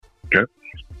Okay.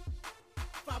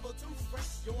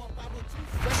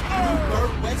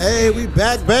 Hey, we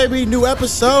back, baby. New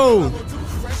episode.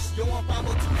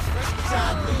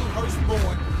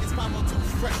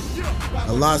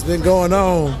 A lot's been going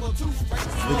on.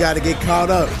 We got to get caught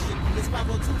up.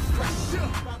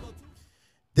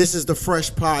 This is the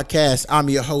Fresh Podcast. I'm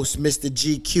your host, Mr.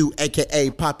 GQ, a.k.a.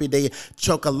 Papi de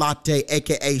Chocolate,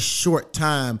 a.k.a. Short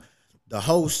Time. The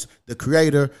host, the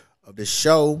creator of the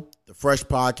show, the Fresh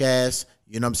Podcast.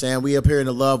 You know what I'm saying? We up here in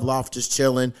the Love Loft just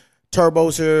chilling.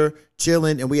 Turbo's here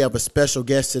chilling, and we have a special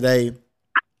guest today.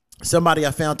 Somebody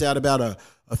I found out about a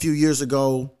few years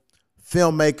ago,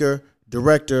 filmmaker,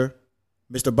 director,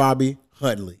 Mr. Bobby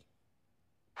Huntley.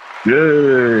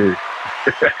 Yay.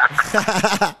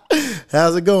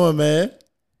 How's it going, man?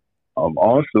 I'm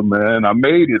awesome, man. I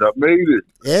made it.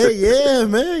 Yeah,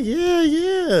 man.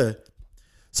 Yeah.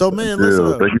 So, man,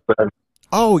 listen. Thank you for having me.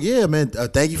 Oh, yeah, man.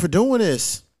 Thank you for doing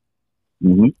this.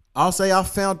 Mm-hmm. I'll say I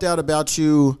found out about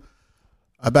you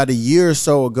about a year or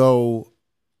so ago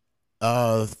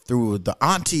through the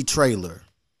Auntie trailer.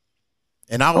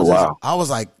 And I was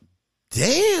like,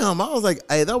 damn. I was like,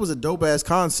 hey, that was a dope ass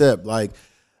concept. Like,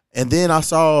 and then I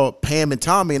saw Pam and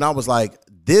Tommy, and I was like,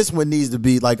 this one needs to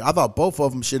be like, I thought both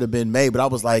of them should have been made, but I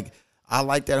was like, I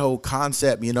like that whole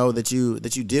concept, you know, that you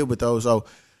did with those. So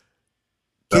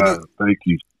thank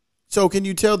you. So can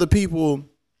you tell the people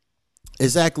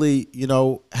exactly, you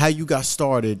know, how you got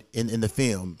started in the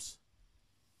films?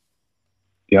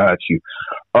 Got you.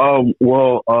 I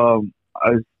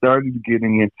started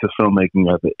getting into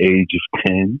filmmaking at the age of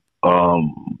 10.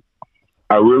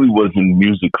 I really was in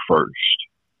music first,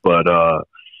 but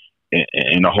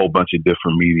in a whole bunch of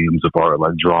different mediums of art,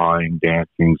 like drawing,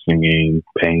 dancing, singing,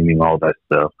 painting, all that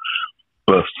stuff.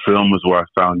 But film is where I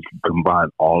found you could combine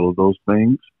all of those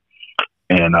things.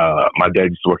 And my dad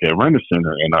used to work at Render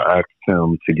Center, and I asked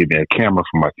him to give me a camera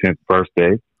for my 10th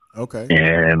birthday. Okay.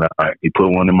 And he put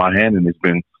one in my hand, and it's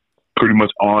been pretty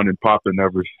much on and popping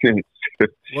ever since.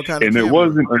 What kind of and camera? It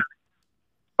wasn't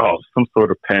some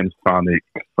sort of Panasonic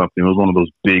something. It was one of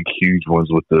those big, huge ones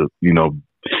with the, you know,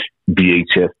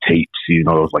 VHS tapes. You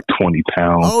know, it was like 20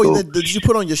 pounds. Oh, so. Did you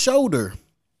put on your shoulder?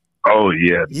 Oh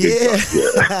yeah.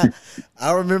 Yeah.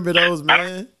 I remember those,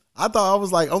 man. I thought I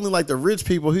was like only like the rich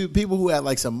people who had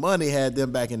like some money had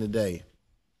them back in the day.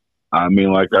 I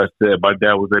mean, like I said, my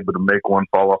dad was able to make one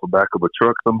fall off the back of a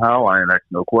truck somehow. I ain't asked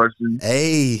no questions.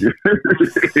 Hey. You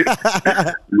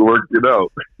worked it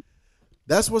out.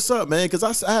 That's what's up, man.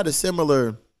 Because I had a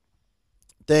similar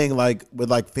thing like with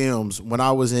like films. When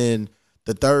I was in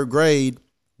the 3rd grade,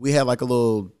 we had like a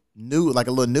little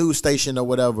news station or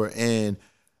whatever. And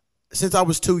since I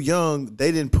was too young,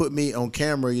 they didn't put me on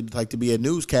camera like to be a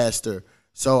newscaster.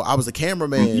 So I was a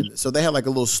cameraman. Mm-hmm. So they had like a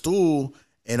little stool,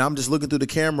 and I'm just looking through the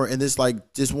camera, and this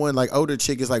one like older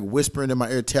chick is like whispering in my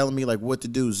ear, telling me like what to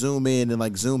do, zoom in and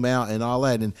like zoom out and all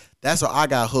that. And that's how I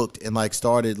got hooked and like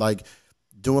started like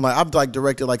doing like I've like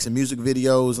directed like some music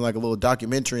videos and like a little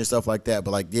documentary and stuff like that.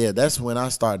 But like, yeah, that's when I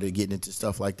started getting into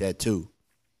stuff like that too.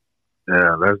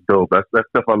 Yeah, that's dope. That's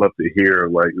stuff I love to hear,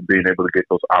 like being able to get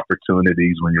those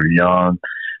opportunities when you're young.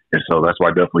 And so that's why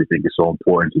I definitely think it's so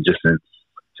important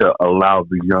to allow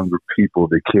the younger people,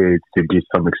 the kids, to get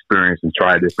some experience and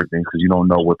try different things, because you don't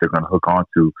know what they're going to hook onto.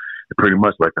 And pretty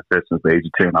much, like I said, since the age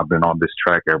of 10, I've been on this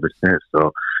track ever since.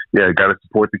 So, yeah, got to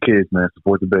support the kids, man.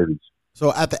 Support the babies.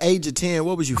 So at the age of 10,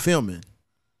 what was you filming?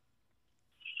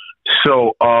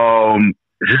 So,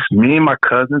 just me and my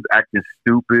cousins acting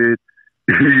stupid.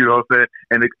 You know what I'm saying?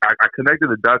 And I connected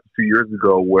the dots a few years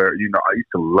ago where, you know, I used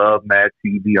to love Mad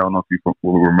TV. I don't know if you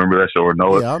remember that show or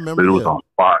know it. Yeah, I remember. But it was on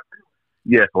Fox.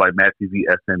 Yeah, so like Mad TV,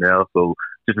 SNL. So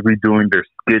just redoing their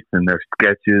skits and their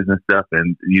sketches and stuff,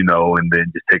 and, you know, and then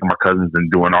just taking my cousins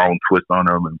and doing our own twist on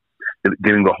them, and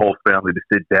getting the whole family to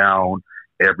sit down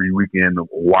every weekend and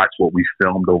watch what we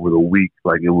filmed over the week.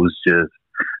 Like, it was just,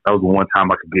 that was the one time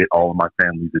I could get all of my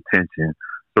family's attention.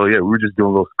 So, yeah, we were just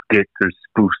doing little skits or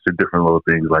spoofs or different little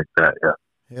things like that, yeah.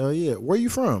 Hell yeah. Where you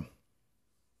from?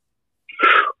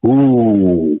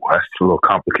 Ooh, that's a little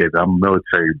complicated. I'm a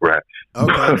military brat.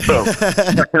 Okay.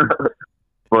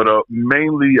 But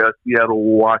mainly Seattle,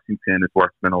 Washington is where I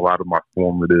spent a lot of my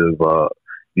formative,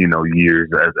 years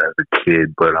as a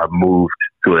kid. But I moved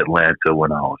to Atlanta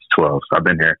when I was 12. So I've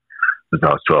been here since I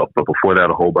was 12. But before that,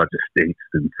 a whole bunch of states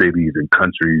and cities and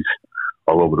countries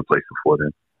all over the place before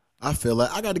then. I feel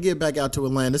like I got to get back out to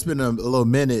Atlanta. It's been a little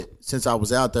minute since I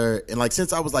was out there. And like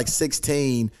since I was like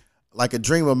 16, like a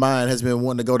dream of mine has been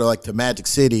wanting to go to like to Magic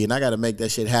City, and I got to make that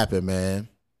shit happen, man.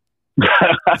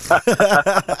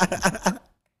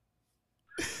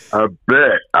 I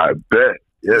bet.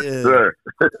 Yes, yeah. Sir.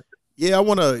 Yeah, I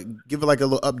want to give it like a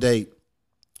little update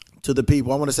to the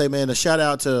people. I want to say, man, a shout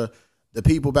out to the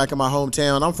people back in my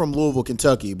hometown. I'm from Louisville,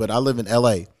 Kentucky, but I live in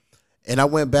LA. And I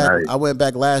went back. Nice. I went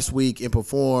back last week and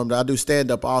performed. I do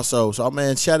stand up also. So,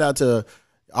 man, shout out to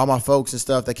all my folks and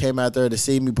stuff that came out there to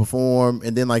see me perform,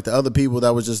 and then like the other people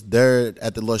that was just there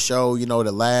at the little show, you know,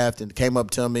 that laughed and came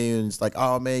up to me and it's like,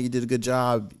 "Oh man, you did a good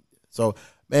job." So,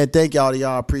 man, thank y'all to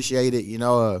y'all. Appreciate it. You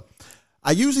know,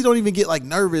 I usually don't even get like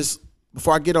nervous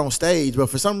before I get on stage, but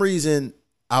for some reason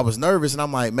I was nervous, and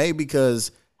I'm like, maybe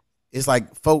because it's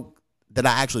like folk that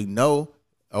I actually know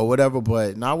or whatever.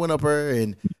 But now I went up there,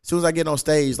 and as soon as I get on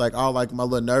stage, like all like my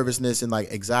little nervousness and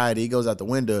like anxiety, it goes out the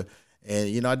window. And,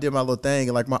 you know, I did my little thing.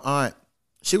 And, like, my aunt,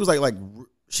 she was, like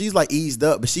she's, like, eased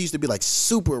up. But she used to be, like,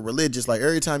 super religious. Like,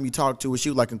 every time you talk to her, she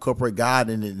would, like, incorporate God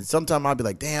in it. And sometimes I'd be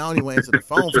like, damn, I don't even want to answer the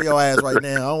phone for your ass right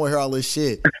now. I don't want to hear all this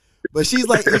shit. But she's,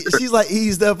 like,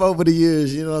 eased up over the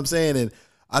years. You know what I'm saying? And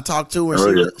I talked to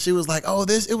her, and she was like, oh,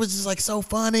 it was just, like, so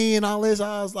funny and all this.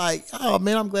 I was like, oh,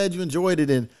 man, I'm glad you enjoyed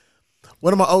it. And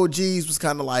one of my OGs was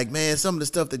kind of like, man, some of the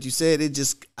stuff that you said,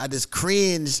 I just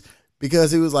cringed.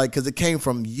 Because it was like, because it came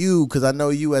from you, because I know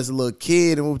you as a little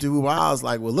kid, and I was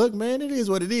like, well, look, man, it is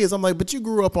what it is. I'm like, but you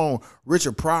grew up on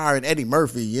Richard Pryor and Eddie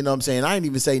Murphy, you know what I'm saying? I didn't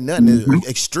even say nothing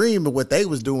extreme of what they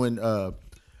was doing,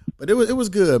 but it was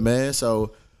good, man.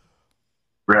 So,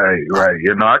 right.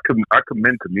 You know, I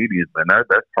commend comedians, man.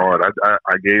 That's hard.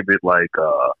 I gave it like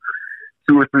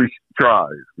 2 or 3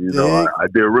 tries. You know, I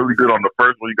did really good on the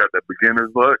first one. You got that beginner's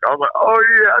luck. I was like, oh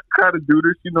yeah, I kind of do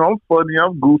this. You know, I'm funny,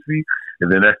 I'm goofy.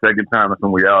 And then that second time,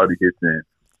 some reality hits in.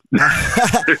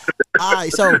 All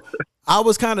right, so I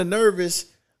was kind of nervous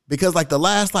because like the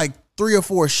last like 3 or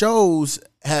 4 shows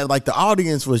had like the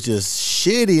audience was just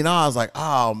shitty, and I was like,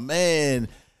 oh man.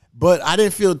 But I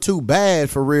didn't feel too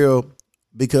bad for real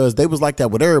because they was like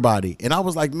that with everybody. And I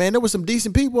was like, man, there was some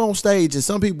decent people on stage, and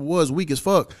some people was weak as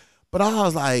fuck. But I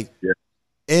was like,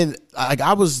 and like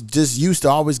I was just used to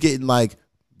always getting like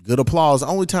good applause. The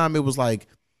only time it was like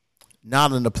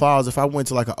not an applause, if I went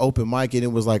to like an open mic and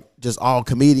it was like just all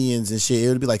comedians and shit, it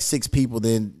would be like 6 people.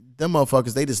 Then them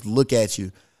motherfuckers, they just look at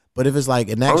you. But if it's like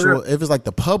an actual, if it's like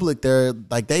the public, they're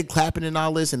like they clapping and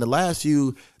all this. And the last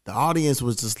few, the audience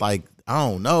was just like, I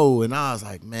don't know. And I was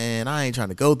like, man, I ain't trying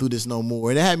to go through this no more.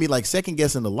 And it had me like second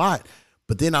guessing a lot.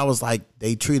 But then I was like,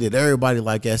 they treated everybody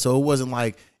like that. So it wasn't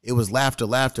like it was laughter,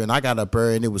 and I got up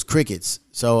there and it was crickets.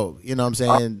 So, you know what I'm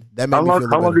saying? That made me feel better.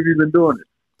 How long have you been doing it?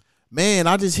 Man,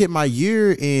 I just hit my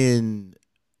year in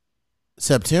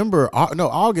September. No,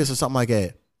 August or something like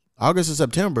that. August or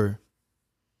September.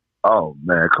 Oh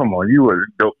man, come on!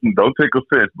 Don't take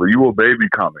offense, but you a baby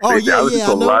comic. Oh yeah. I listen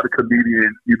to a lot of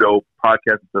comedians, you know,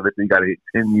 podcasts and stuff. They got to hit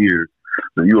 10 years.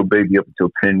 So you a baby up until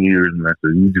 10 years, and I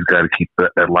said you just got to keep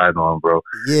that light on, bro.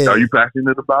 Yeah. Are you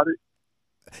passionate about it?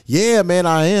 Yeah, man,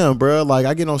 I am, bro. Like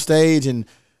I get on stage and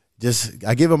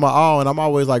I give it my all, and I'm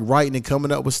always like writing and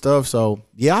coming up with stuff. So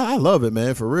yeah, I love it,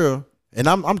 man, for real. And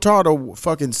I'm tired of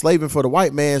fucking slaving for the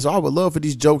white man. So I would love for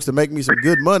these jokes to make me some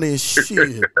good money and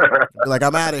shit. Like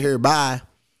I'm out of here. Bye.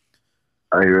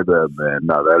 I hear that, man.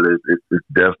 No, it's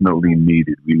definitely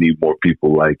needed. We need more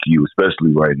people like you,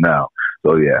 especially right now.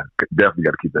 So yeah, definitely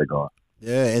got to keep that going.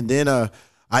 Yeah, and then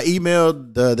I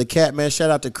emailed the cat, man.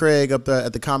 Shout out to Craig up there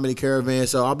at the Comedy Caravan.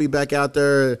 So I'll be back out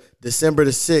there December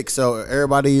the 6th. So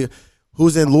everybody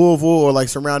who's in Louisville or like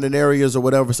surrounding areas or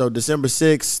whatever. So December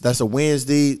 6th, that's a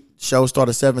Wednesday. Show start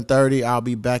at 7:30. I'll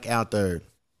be back out there.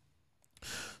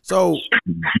 So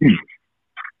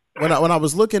when I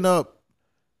was looking up,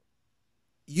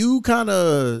 you kind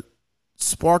of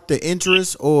sparked the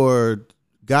interest or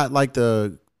got like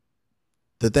the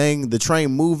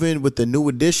train moving with the New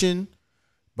Edition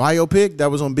biopic that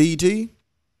was on BET? Sounds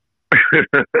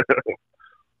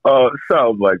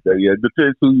like that. Yeah,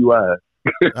 depends who you ask.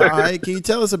 All right, can you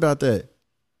tell us about that?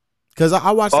 Because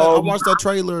I watched that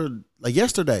trailer like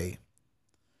yesterday.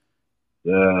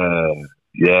 Yeah.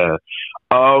 It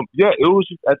was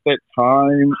just at that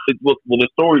time. The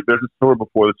story. There's a story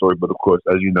before the story, but of course,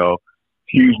 as you know,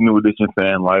 huge New Edition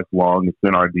fan, lifelong. It's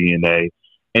in our DNA.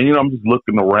 And you know, I'm just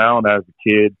looking around as a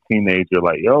kid, teenager,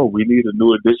 like, yo, we need a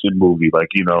New Edition movie. Like,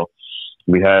 you know,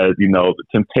 we had, you know, the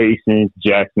Temptations,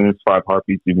 Jackson's, Five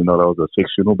Heartbeats, even though that was a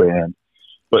fictional band.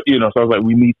 But you know, so I was like,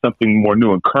 we need something more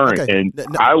new and current. Okay. And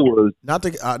I was not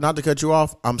to cut you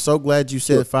off. I'm so glad you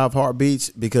said Five Heartbeats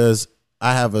because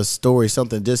I have a story.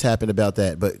 Something just happened about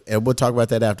that, and we'll talk about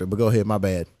that after. But go ahead. My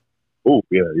bad. Oh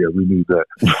yeah, we need that.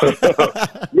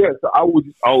 Yeah, so I was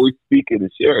just always speaking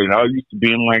and sharing. I used to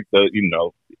be in like the, you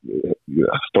know,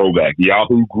 throwback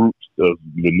Yahoo groups of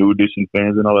the New Edition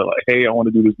fans and all that. Like, hey, I want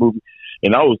to do this movie,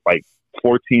 and I was like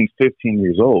 14, 15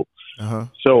 years old. Uh-huh.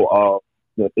 So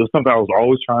it was something I was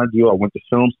always trying to do. I went to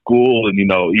film school, and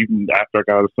even after I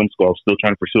got out of film school, I was still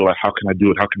trying to pursue like, how can I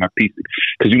do it? How can I piece it?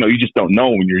 Because you just don't know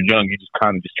when you're young. You just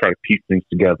kind of just try to piece things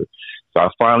together. So I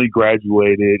finally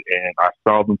graduated, and I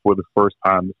saw them for the first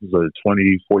time. This was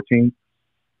 2014.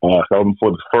 I saw them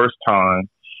for the first time,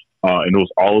 and it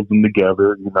was all of them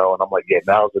together. And I'm like, yeah,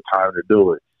 now's the time to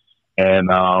do it. And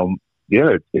I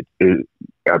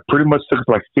pretty much took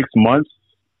like 6 months.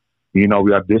 We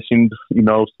auditioned,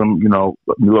 some,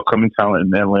 new upcoming talent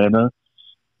in Atlanta,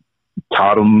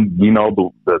 taught them,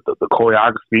 the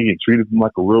choreography and treated them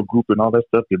like a real group and all that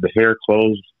stuff. Did the hair,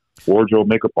 clothes, wardrobe,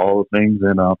 makeup, all the things.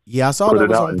 And yeah, I saw that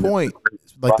was on point.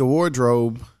 Like the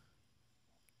wardrobe.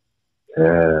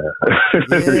 Yeah.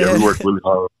 Yeah, we worked really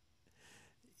hard.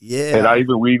 Yeah. And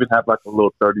we even had like a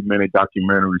little 30-minute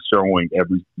documentary showing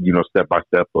every, step by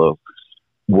step of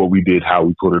what we did, how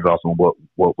we put it off, and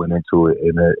what went into it.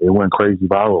 And it went crazy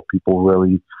viral. People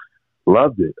really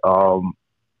loved it.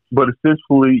 But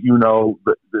essentially,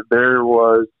 there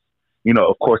was,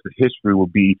 of course, the history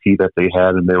with BET that they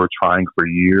had, and they were trying for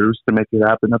years to make it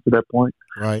happen up to that point.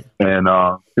 Right. And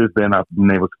since then, I've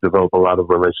been able to develop a lot of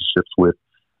relationships with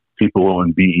people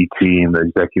on BET and the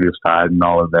executive side and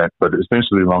all of that. But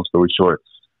essentially, long story short,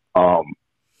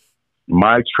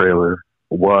 my trailer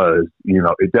was,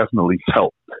 it definitely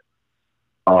helped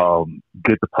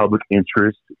get the public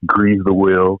interest, grease the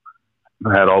wheel,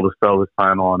 had all the fellas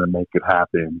sign on and make it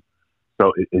happen.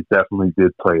 So it definitely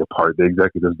did play a part. The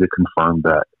executives did confirm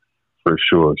that for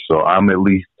sure. So I'm at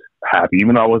least happy,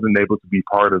 even though I wasn't able to be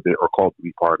part of it or called to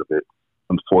be part of it,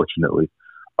 unfortunately.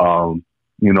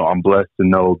 I'm blessed to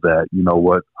know that,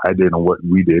 what I did and what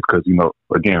we did, because,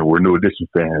 again, we're New Edition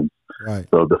fans. Right.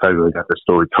 So the fact that they got their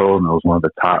story told, and it was one of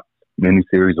the top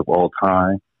miniseries of all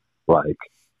time, like,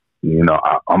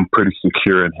 I'm pretty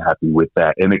secure and happy with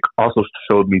that. And it also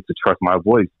showed me to trust my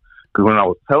voice, because when I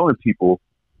was telling people,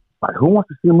 like, who wants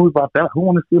to see a movie about that? Who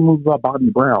wants to see a movie about Bobby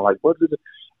Brown? Like, what is it?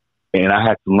 And I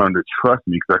had to learn to trust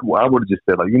me, because I would have just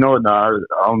said, like, I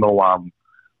don't know why I'm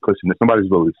pushing it. Somebody's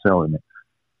really feeling it.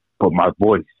 But my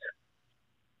voice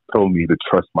told me to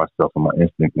trust myself and my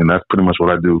instinct. And that's pretty much what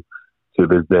I do to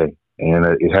this day. And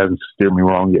it hasn't steered me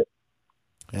wrong yet.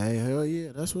 Hey, hell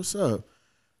yeah. That's what's up.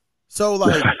 So,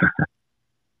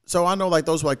 so I know, like,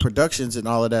 those, like, productions and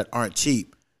all of that aren't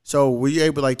cheap. So were you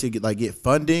able, like, to get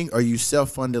funding, or you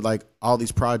self-funded, like, all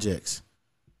these projects?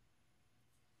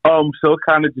 So it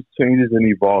kind of just changes and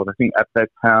evolves. I think at that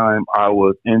time I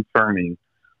was interning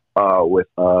with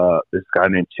this guy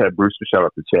named Chet Brewster. Shout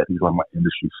out to Chet. He's like my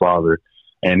industry father.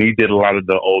 And he did a lot of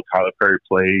the old Tyler Perry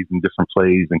plays and different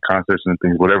plays and concerts and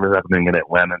things, whatever's happening in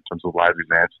Atlanta in terms of live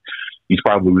events. He's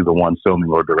probably the one filming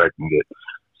or directing it.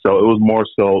 So it was more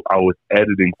so I was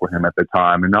editing for him at the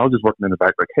time. And I was just working in the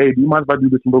back like, hey, do you mind if I do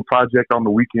this little project on the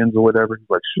weekends or whatever? He's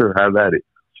like, sure, have at it.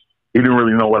 He didn't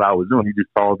really know what I was doing. He just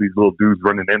saw these little dudes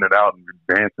running in and out and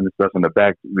dancing and stuff in the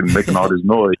back and making all this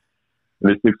noise. And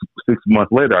then six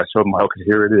months later, I showed him, okay,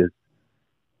 here it is.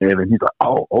 And then he's like,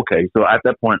 oh, okay. So at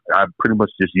that point, I pretty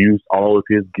much just used all of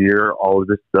his gear, all of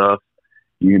this stuff,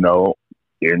 and,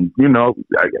 and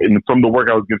from the work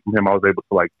I was getting from him, I was able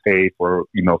to, like, pay for,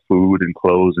 food and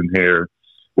clothes and hair,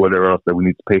 whatever else that we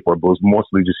need to pay for. But it was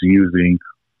mostly just using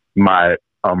my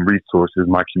resources,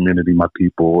 my community, my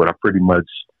people. And I pretty much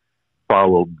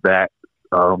followed that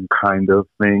kind of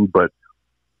thing. But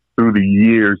through the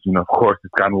years, of course,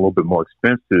 it's gotten a little bit more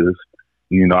expensive.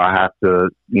 I have to,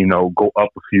 go up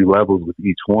a few levels with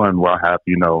each one where I have,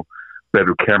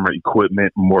 better camera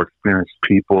equipment, more experienced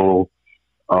people,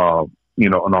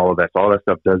 and all of that. So all that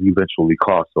stuff does eventually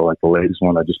cost. So like the latest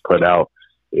one I just put out,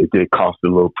 it did cost a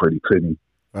little pretty penny,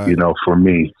 right, for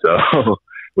me. So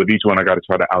with each one, I got to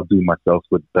try to outdo myself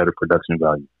with better production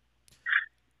value.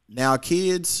 Now,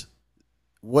 kids,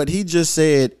 what he just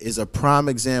said is a prime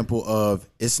example of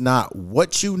it's not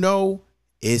what you know,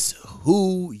 it's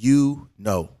who you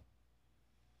know.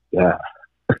 Yeah.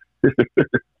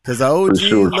 Because the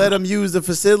OG let him use the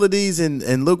facilities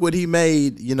and look what he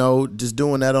made, just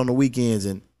doing that on the weekends.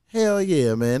 And hell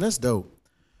yeah, man, that's dope.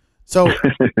 So,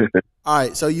 all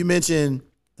right, so you mentioned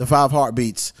the 5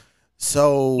 heartbeats.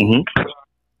 So,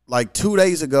 like 2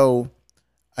 days ago,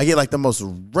 I get like the most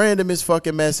randomest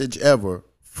fucking message ever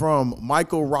from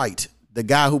Michael Wright, the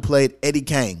guy who played Eddie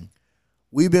Kane.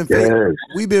 We've been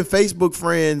Facebook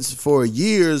friends for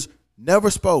years,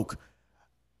 never spoke.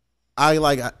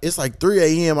 It's like 3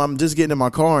 a.m. I'm just getting in my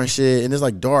car and shit, and it's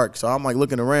like dark, so I'm like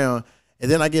looking around, and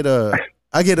then I get a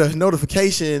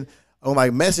notification on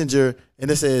like Messenger, and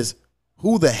it says,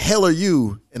 "Who the hell are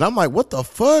you?" And I'm like, "What the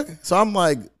fuck?" So I'm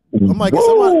like I'm like,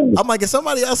 Whoa. is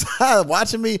somebody outside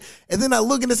watching me? And then I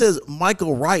look and it says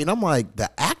Michael Wright, and I'm like, the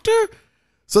actor?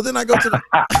 So then I go to the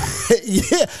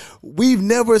yeah, we've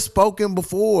never spoken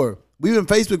before. We've been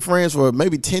Facebook friends for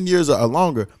maybe 10 years or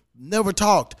longer. Never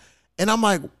talked. And I'm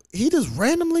like, he just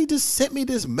randomly just sent me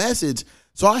this message.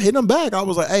 So I hit him back. I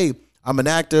was like, hey, I'm an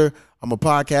actor. I'm a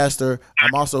podcaster.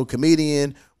 I'm also a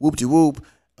comedian. Whoop-de-whoop.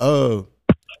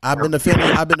 I've been a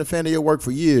fan of your work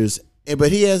for years.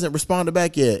 But he hasn't responded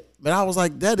back yet. But I was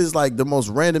like, that is like the most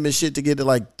randomest shit to get at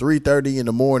like 3:30 in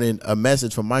the morning, a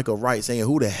message from Michael Wright saying,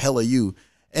 who the hell are you?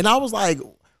 And I was like,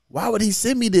 why would he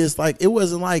send me this? Like, it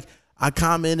wasn't like I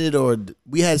commented or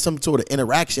we had some sort of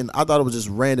interaction. I thought it was just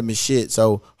random as shit.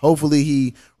 So hopefully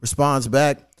he responds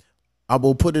back. I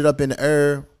will put it up in the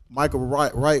air. Michael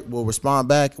Wright will respond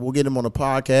back. We'll get him on the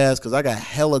podcast because I got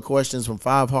hella questions from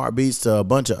 5 Heartbeats to a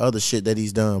bunch of other shit that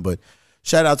he's done. But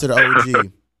shout out to the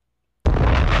OG.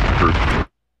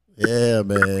 Yeah,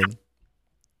 man.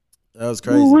 That was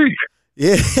crazy. Ooh-wee.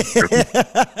 Yeah.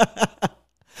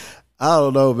 I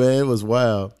don't know, man. It was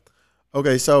wild.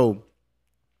 Okay, so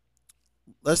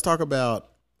let's talk about,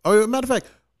 matter of fact,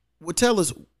 tell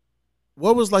us,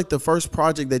 what was like the first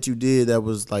project that you did that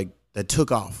was like, that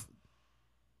took off?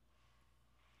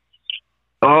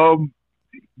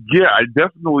 Yeah, I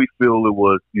definitely feel it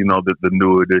was, the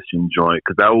New Edition joint,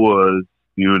 because that was,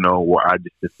 where I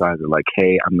just decided like,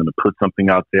 hey, I'm going to put something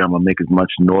out there. I'm going to make as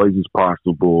much noise as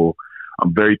possible.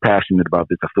 I'm very passionate about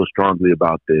this. I feel strongly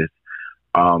about this.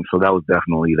 So that was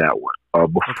definitely that one.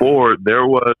 Before there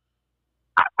was,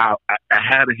 I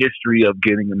had a history of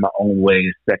getting in my own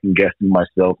way, second guessing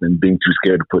myself and being too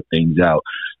scared to put things out.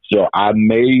 So I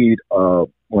made,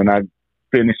 when I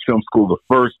finished film school the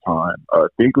first time, I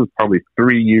think it was probably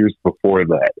 3 years before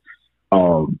that,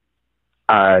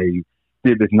 I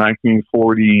did this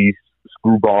 1940s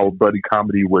screwball buddy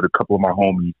comedy with a couple of my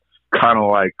homies, kind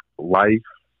of like Life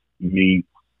meets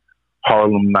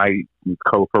Harlem Night,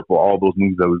 Color Purple, all those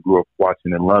movies that we grew up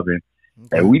watching and loving.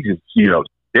 Okay. And we just,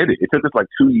 did it. It took us like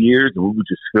 2 years, and we would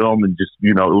just film and just,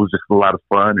 it was just a lot of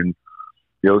fun, and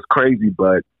it was crazy.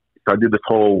 But so I did this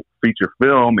whole feature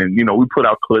film, and, we put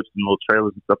out clips and little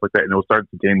trailers and stuff like that, and it was starting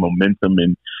to gain momentum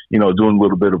and, doing a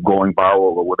little bit of going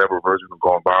viral or whatever version of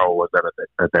going viral was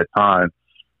at that time.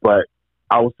 But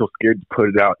I was so scared to put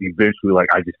it out. Eventually, like,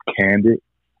 I just canned it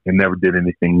and never did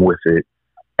anything with it.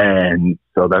 And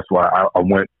so that's why I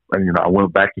went, I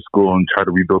went back to school and tried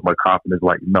to rebuild my confidence.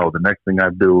 Like, no, the next thing I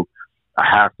do, I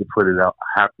have to put it out.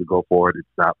 I have to go for it and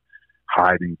stop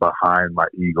hiding behind my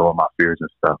ego and my fears and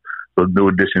stuff. So New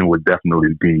Edition would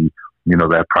definitely be,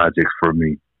 that project for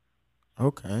me.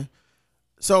 Okay.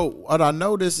 So what I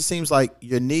noticed, it seems like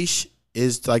your niche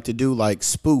is like to do like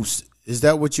spoofs. Is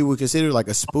that what you would consider like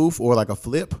a spoof or like a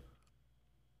flip?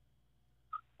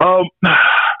 So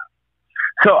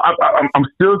I'm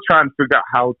still trying to figure out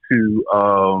how to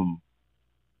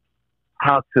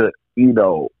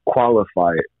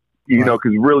qualify it.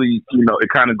 Because really, it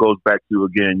kind of goes back to,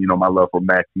 again, my love for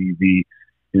Mac TV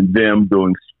and them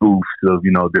doing spoofs of,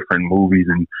 different movies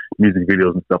and music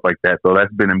videos and stuff like that. So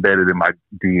that's been embedded in my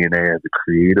DNA as a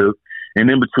creative. And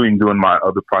in between doing my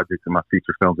other projects and my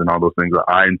feature films and all those things,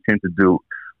 I intend to do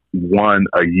one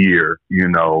a year,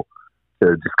 to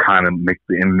just kind of make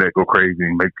the internet go crazy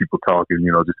and make people talk and,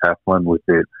 just have fun with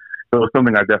it. So it's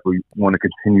something I definitely want to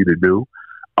continue to do.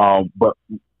 But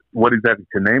what exactly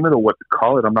to name it or what to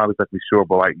call it, I'm not exactly sure.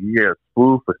 But like, yeah,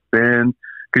 spoof, a spin,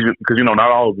 because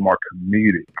not all of them are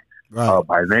comedic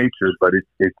by nature, but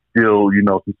it's still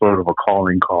some sort of a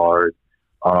calling card,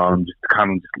 just to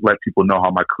kind of just let people know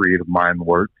how my creative mind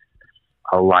works.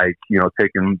 I like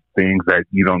taking things that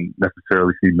you don't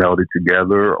necessarily see melded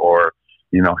together, or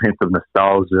hints of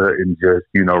nostalgia, and just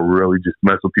really just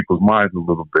mess with people's minds a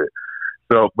little bit.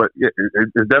 So, but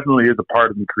it definitely is a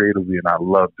part of me creatively, and I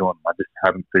love doing them. I just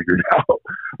haven't figured out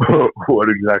what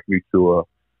exactly to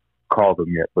call them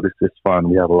yet, but it's just fun.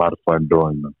 We have a lot of fun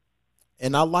doing them.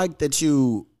 And I like that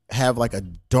you have like a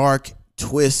dark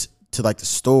twist to like the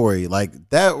story. Like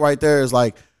that right there is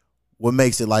like what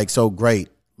makes it like so great.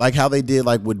 Like how they did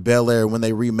like with Bel Air when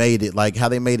they remade it, like how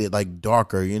they made it like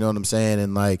darker, you know what I'm saying?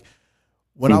 And like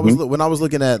when I was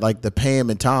looking at like the Pam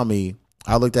and Tommy,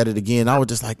 I looked at it again. I was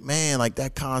just like, man, like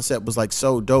that concept was like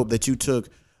so dope that you took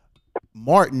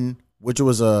Martin, which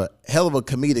was a hell of a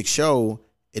comedic show.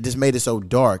 It just made it so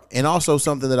dark. And also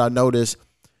something that I noticed,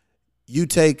 you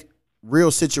take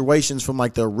real situations from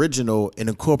like the original and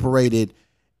incorporate it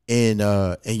in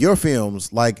your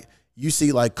films. Like you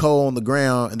see like Cole on the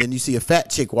ground and then you see a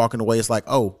fat chick walking away. It's like,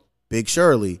 oh, Big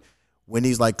Shirley. When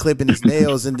he's like clipping his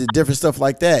nails and the different stuff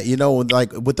like that, and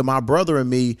like with My Brother and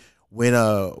Me, when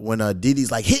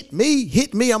Didi's like hit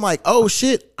me, I'm like, oh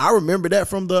shit, I remember that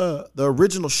from the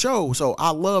original show. So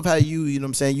I love how you know what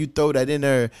I'm saying, you throw that in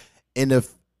there. And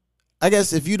I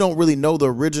guess if you don't really know the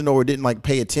original or didn't like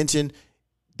pay attention,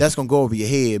 that's gonna go over your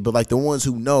head. But like the ones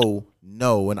who know.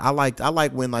 And I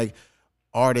like when like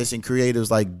artists and creators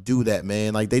like do that,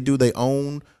 man. Like they do their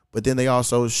own, but then they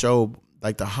also show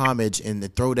like the homage and they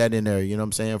throw that in there, you know what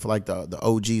I'm saying, for like the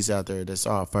OGs out there that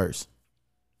saw it first.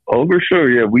 Oh, for sure,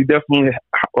 yeah. We definitely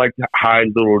like to hide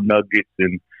little nuggets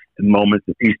and moments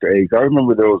of Easter eggs. I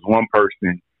remember there was one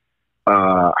person,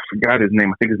 I forgot his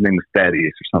name. I think his name was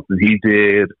Thaddeus or something. He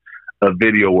did a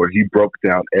video where he broke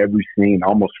down every scene,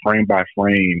 almost frame by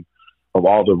frame, of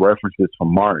all the references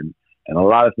from Martin. And a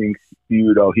lot of things,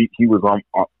 you know, he was like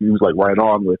right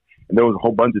on with. And there was a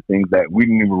whole bunch of things that we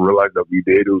didn't even realize that we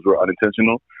did. It was real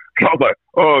unintentional. So I was like,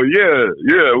 oh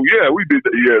yeah, we did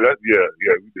that. Yeah,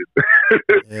 we did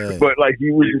that. Yeah. But like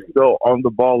he was just so on the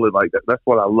ball, and like that's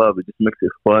what I love. It just makes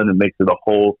it fun and makes it a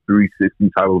whole 360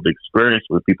 type of experience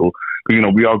with people. You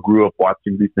know, we all grew up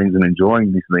watching these things and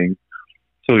enjoying these things,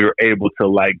 so you're able to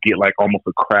like get like almost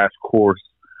a crash course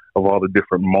of all the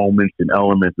different moments and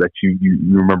elements that you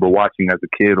remember watching as a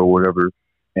kid or whatever,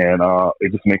 and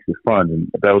it just makes it fun.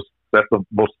 And that's the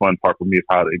most fun part for me, is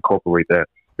how to incorporate that.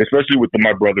 Especially with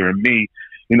my brother and me,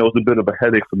 you know, it's a bit of a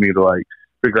headache for me to like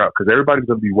figure out, because everybody's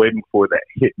going to be waiting for that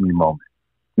hit me moment.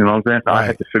 You know what I'm saying? So right. I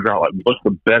had to figure out like what's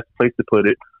the best place to put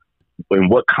it, in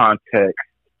what context,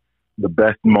 the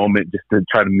best moment, just to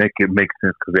try to make it make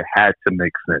sense, because it had to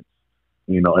make sense,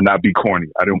 you know, and not be corny.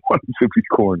 I didn't want it to be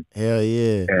corny. Hell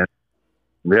yeah. And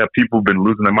yeah, people have been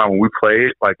losing their mind when we play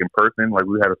it, like in person. Like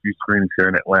we had a few screenings here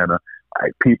in Atlanta.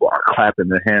 Like people are clapping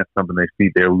their hands, thumping their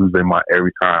feet. They lose their mind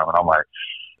every time, and I'm like,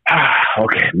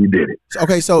 okay, we did it.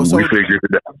 Okay, so we figured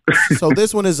it out. So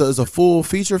this one is a full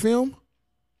feature film?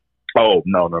 Oh,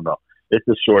 no. It's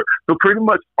a short. So pretty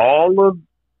much all of,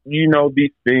 you know,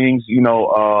 these things, you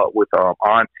know, with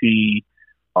Auntie,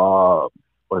 Pam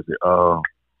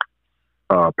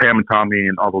and Tommy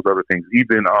and all those other things.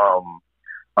 Even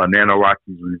Nano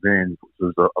Rocky's Revenge, which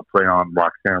was a play on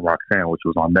Roxanne, which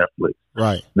was on Netflix.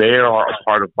 Right. They are a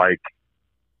part of, like,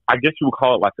 I guess you would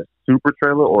call it like a super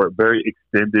trailer or a very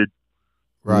extended,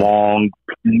 long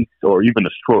piece, or even a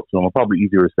short film. It's probably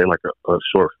easier to say like a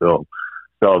short film.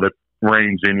 So they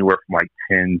range anywhere from like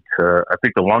 10 to, I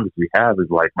think the longest we have is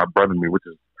like My Brother and Me, which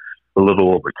is a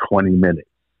little over 20 minutes.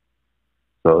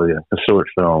 So yeah, it's a short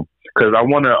film. Because I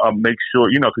want to make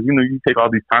sure, you know, because, you know, you take all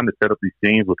these time to set up these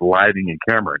scenes with lighting and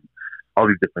camera and all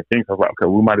these different things. I was like, okay,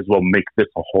 we might as well make this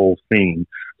a whole scene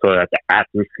so that the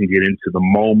actors can get into the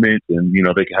moment and, you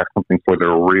know, they can have something for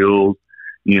their reels,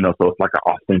 you know, so it's like an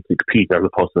authentic piece as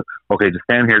opposed to, okay, just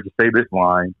stand here, just say this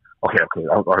line. Okay,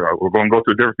 all right, we're going to go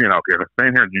to a different scene. Okay, let's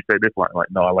stand here and you say this line.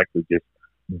 Like, no, I like to just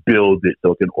build it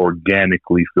so it can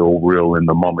organically feel real in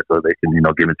the moment so they can, you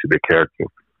know, get into their character.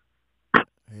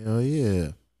 Hell yeah.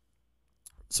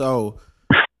 So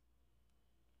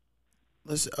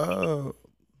let's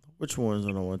which ones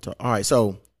I don't want to talk. All right,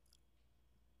 so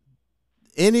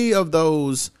any of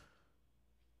those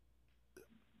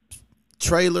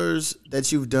trailers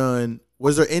that you've done,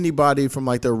 was there anybody from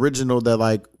like the original that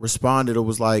like responded or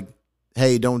was like,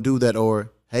 hey, don't do that,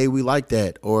 or hey, we like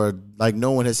that, or like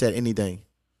no one has said anything?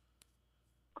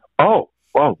 Oh,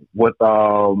 what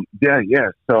yeah.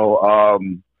 So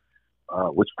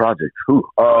which project?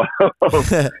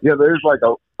 Yeah, there's like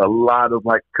a lot of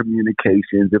like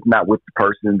communications, if not with the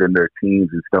person, then their teams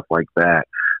and stuff like that.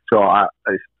 So I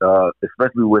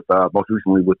especially with most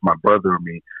recently with My Brother and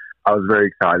Me, I was very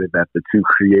excited that the two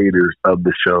creators of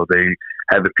the show, they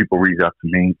had the people reach out to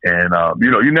me, and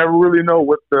you know, you never really know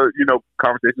what the, you know,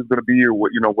 conversation is going to be or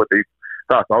what, you know, what they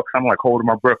thought. So I was kind of like holding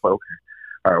my breath, like, okay,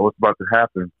 all right, what's about to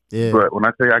happen? Yeah. But when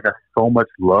I tell you, I got so much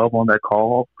love on those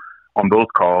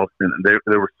calls, and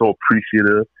they were so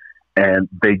appreciative, and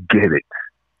they get it,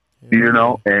 you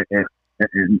know, and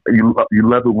you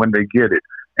love it when they get it,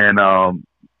 and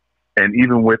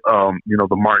even with you know,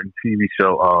 the Martin TV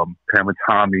show, Pam and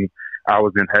Tommy, I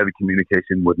was in heavy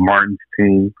communication with Martin's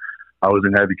team. I was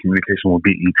in heavy communication with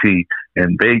BET,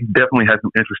 and they definitely had some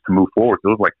interest to move forward. So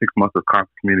it was like 6 months of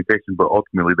constant communication, but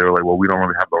ultimately they were like, well, we don't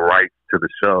really have the rights to the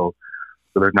show,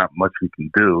 so there's not much we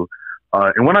can do.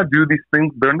 And when I do these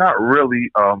things, they're not really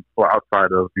for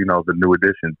outside of, you know, the New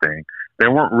Edition thing. They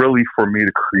weren't really for me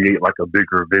to create like a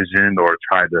bigger vision or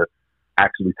try to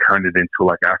actually turn it into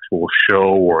like an actual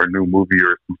show or a new movie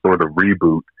or some sort of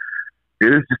reboot.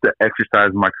 It is just to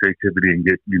exercise my creativity and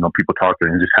get, you know, people talking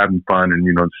and just having fun and,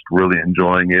 you know, just really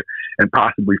enjoying it and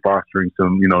possibly fostering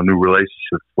some, you know, new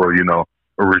relationships for, you know,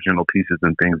 original pieces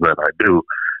and things that I do.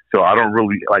 So I don't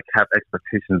really like have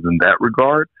expectations in that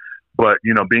regard. But,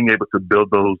 being able to build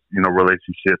those,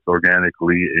 relationships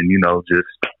organically and, just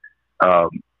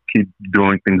keep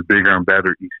doing things bigger and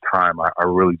better each time, I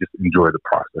really just enjoy the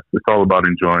process. It's all about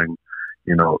enjoying,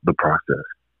 the process.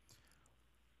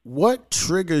 What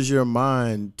triggers your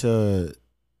mind to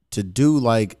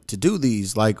do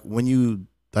these, like when you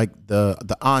like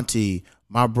the auntie,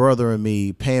 my brother and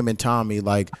me, Pam and Tommy,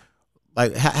 like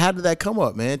how did that come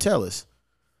up, man? Tell us.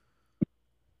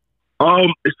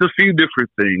 It's a few different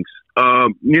things.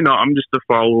 I'm just a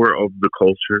follower of the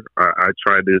culture. I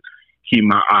try to keep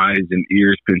my eyes and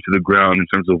ears pinned to the ground in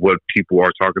terms of what people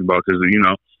are talking about, because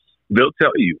they'll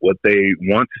tell you what they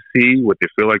want to see, what they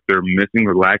feel like they're missing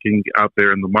or lacking out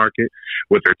there in the market,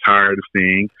 what they're tired of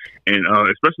seeing, and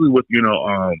especially with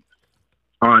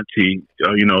Auntie,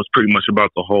 it's pretty much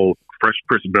about the whole Fresh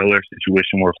Prince of Bel-Air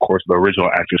situation, where of course the original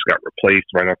actress got replaced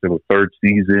right after the third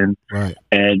season, right?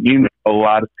 And a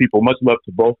lot of people, much love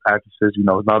to both actresses. It's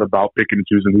not about picking and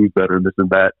choosing who's better and this and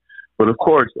that. But of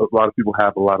course, a lot of people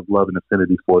have a lot of love and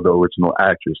affinity for the original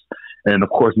actress. And of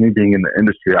course, me being in the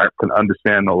industry, I can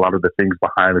understand a lot of the things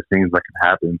behind the scenes that can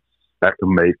happen that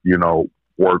can make,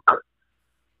 work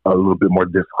a little bit more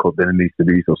difficult than it needs to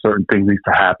be. So certain things need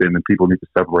to happen and people need to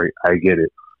separate. I get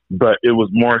it. But it was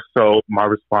more so my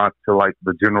response to like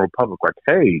the general public, like,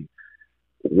 hey,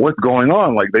 what's going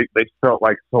on? Like they felt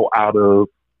like so out of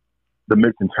the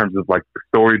mix in terms of like the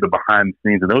story, the behind the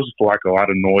scenes, and there was just like a lot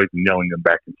of noise and yelling and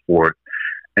back and forth.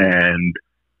 And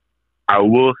I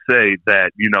will say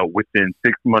that, within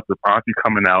 6 months of Auntie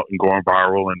coming out and going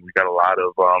viral, and we got a lot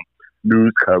of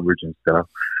news coverage and stuff,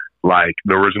 like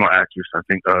the original actress, I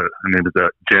think her name is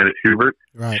Janet Hubert.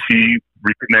 Right. She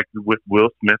reconnected with Will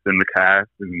Smith in the cast,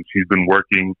 and she's been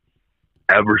working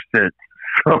ever since.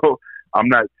 So I'm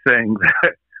not saying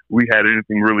that we had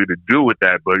anything really to do with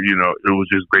that, but it was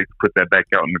just great to put that back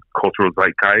out in the cultural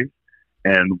zeitgeist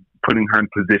and putting her in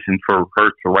position for her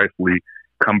to rightfully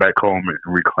come back home and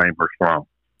reclaim her throne.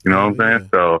 You know what I'm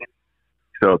saying?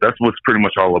 So that's what's pretty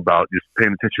much all about, just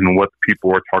paying attention to what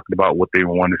people are talking about, what they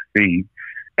want to see.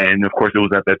 And of course, it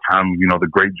was at that time, the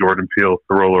great Jordan Peele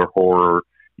thriller horror,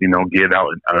 Get Out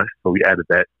and Us. So we added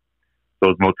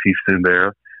those motifs in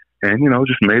there, and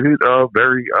just made it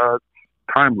very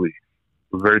timely.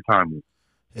 It was very timely.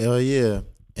 Hell yeah!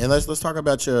 And let's talk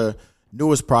about your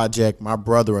newest project, My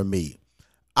Brother and Me.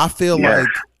 I feel like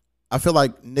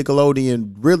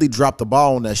Nickelodeon really dropped the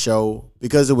ball on that show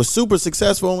because it was super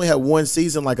successful. Only had one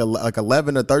season, like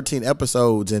 11 or 13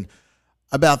 episodes, and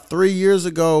about 3 years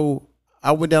ago,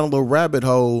 I went down a little rabbit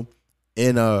hole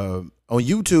on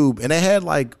YouTube, and they had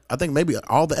like, I think maybe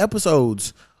all the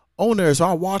episodes on there. So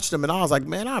I watched them, and I was like,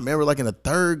 man, I remember like in the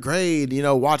third grade,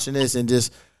 watching this and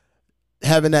just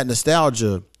having that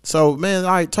nostalgia. So, man,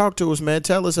 all right, talk to us, man.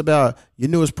 Tell us about your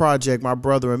newest project, My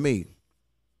Brother and Me.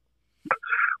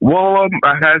 Well,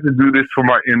 I had to do this for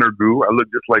my inner Goo. I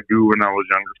looked just like Goo when I was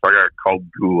younger, so I got called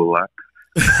Goo a lot.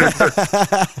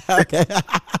 Okay.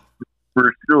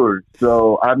 For sure.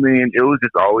 So, I mean, it was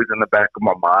just always in the back of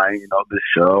my mind, this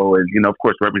show. And, of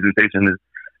course, representation is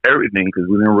everything because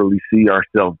we didn't really see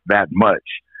ourselves that much,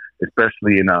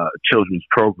 especially in children's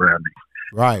programming.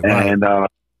 Right. And so,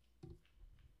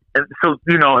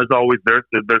 as always, there's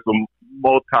a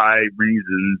multi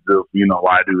reasons of,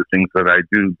 why I do the things that I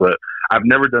do. But I've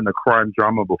never done a crime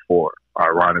drama before,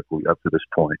 ironically, up to this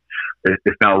point.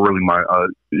 It's not really my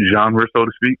genre, so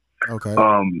to speak. Okay.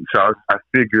 So I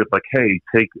figured, like, hey,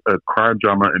 take a crime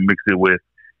drama and mix it with,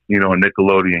 a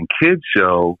Nickelodeon kids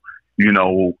show,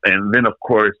 and then of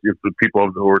course, if the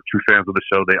people who are true fans of the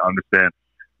show, they understand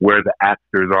where the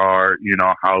actors are,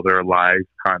 how their lives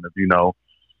kind of,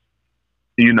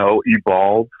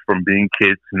 evolved from being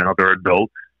kids to now they're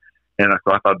adults. And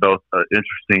so I thought that was an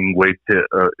interesting way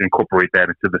to incorporate that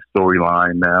into the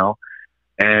storyline now.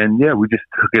 And yeah, we just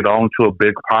took it all into a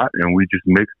big pot and we just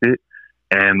mixed it.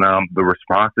 And the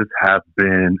responses have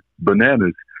been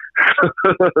bananas.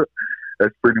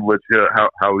 That's pretty much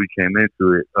how we came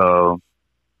into it.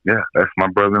 Yeah, that's My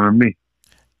Brother and Me.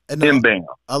 And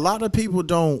a lot of people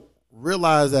don't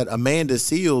realize that Amanda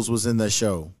Seales was in that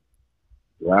show.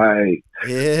 Right.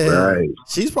 Yeah. Right.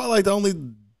 She's probably like the only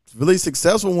really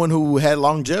successful one who had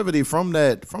longevity from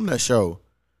that show.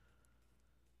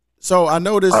 So I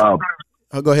noticed.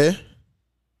 Go ahead.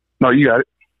 No, you got it.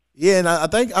 Yeah, and I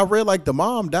think I read like the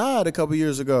mom died a couple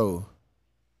years ago.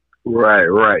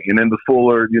 Right. And in the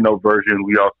fuller, version,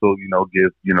 we also,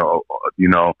 give,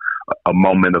 a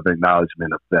moment of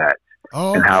acknowledgement of that,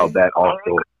 and how that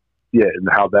also, and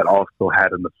how that also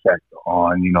had an effect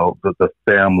on, the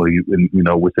family, and,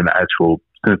 within the actual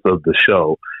sense of the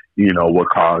show, what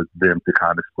caused them to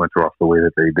kind of splinter off the way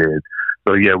that they did.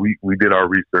 So yeah, we did our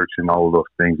research and all of those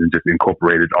things and just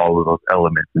incorporated all of those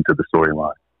elements into the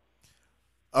storyline.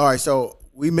 All right, so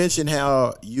we mentioned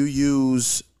how you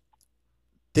use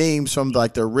themes from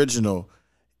like the original.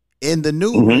 In the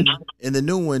new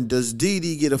one, does Dee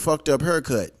Dee get a fucked up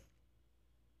haircut?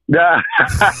 Yeah.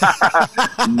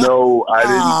 No, I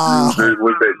didn't do it.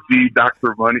 Was that D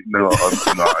Dr. Money? No,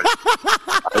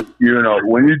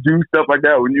 when you do stuff like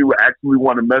that, when you actually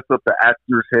want to mess up the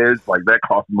actors' heads, like that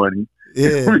costs money.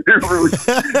 Yeah. We didn't really,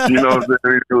 they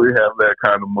didn't really have that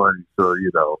kind of money. So,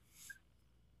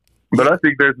 but I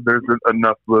think there's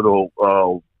enough little,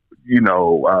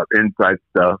 inside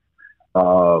stuff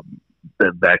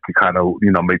that could kind of,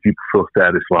 make people feel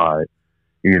satisfied.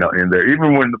 In there,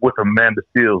 even with Amanda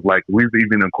Seales, like we've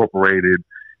even incorporated,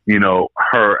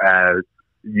 her as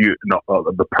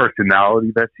the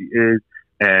personality that she is,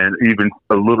 and even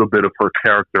a little bit of her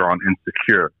character on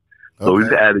Insecure. So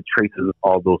we've added traces of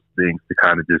all those things to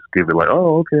kind of just give it like,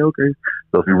 oh, okay.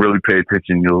 So if you really pay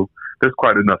attention, there's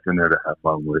quite enough in there to have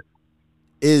fun with.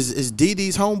 Is Dee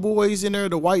Dee's homeboys in there,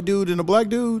 the white dude and the black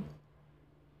dude?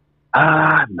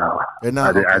 No, they're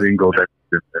not. I didn't go that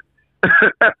deep.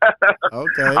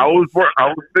 Okay. I was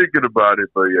thinking about it,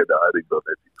 but yeah, no, I didn't go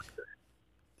that deep.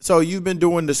 So you've been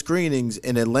doing the screenings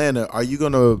in Atlanta. Are you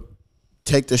gonna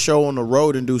take the show on the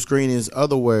road and do screenings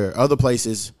other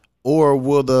places, or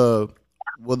will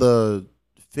the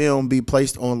film be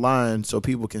placed online so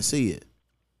people can see it?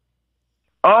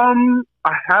 I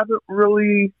haven't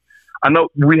really. I know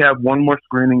we have one more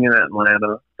screening in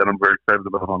Atlanta that I'm very excited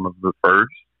about on the 1st.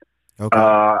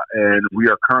 Okay. And we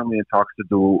are currently in talks to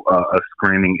do a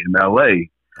screening in LA.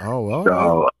 Oh, wow.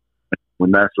 So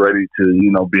when that's ready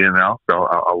to, be announced,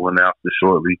 I'll announce it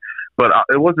shortly. But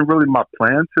it wasn't really my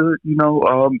plan to,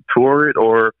 tour it,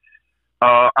 or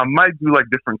I might do like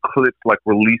different clips, like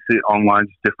release it online,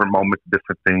 just different moments,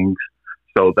 different things.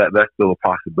 So that's still a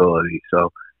possibility.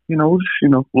 So, we'll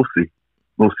see.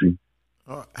 We'll see.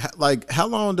 Like, how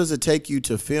long does it take you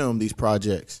to film these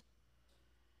projects?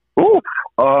 Oof.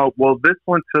 Well, this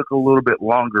one took a little bit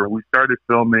longer. We started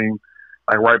filming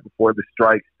like right before the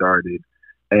strike started,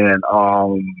 and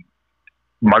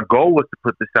my goal was to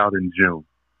put this out in June.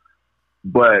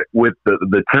 But with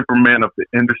the temperament of the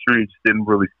industry, it just didn't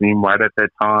really seem right at that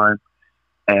time.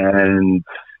 And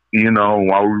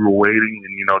while we were waiting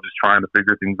and just trying to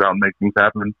figure things out, and make things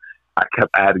happen, I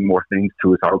kept adding more things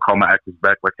to it. So I would call my actors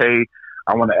back like, "Hey,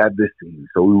 I want to add this scene."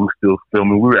 So we were still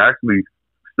filming. We were actually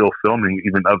still filming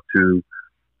even up to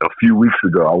a few weeks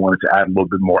ago. I wanted to add a little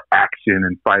bit more action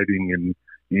and fighting and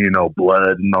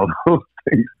blood and all those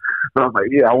things. So I was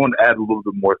like, yeah, I want to add a little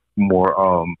bit more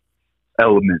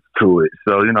elements to it.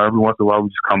 So every once in a while we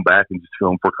just come back and just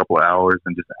film for a couple of hours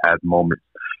and just add moments.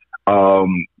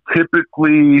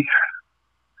 Typically,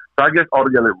 so I guess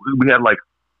altogether we had like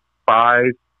 5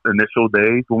 initial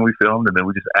days when we filmed, and then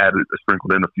we just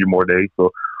sprinkled in a few more days.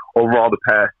 So overall, the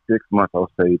past 6 months, I would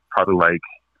say probably like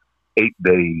 8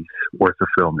 days worth of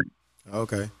filming.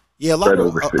 Okay. Yeah, a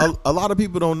lot of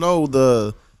people don't know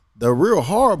the real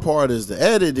hard part is the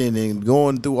editing and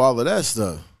going through all of that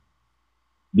stuff.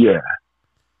 Yeah,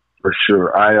 for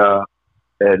sure. I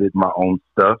edit my own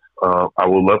stuff. I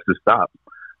would love to stop,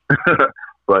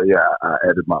 but yeah, I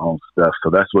edit my own stuff. So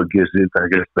that's what gives it, I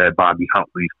guess, that Bobby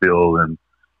Huntley feel. And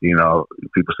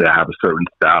people say I have a certain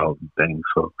style and things.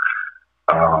 So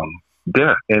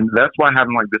yeah, and that's why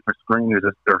having like different screeners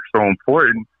are so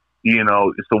important.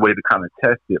 It's a way to kind of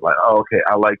test it. Like, oh, okay,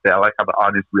 I like that. I like how the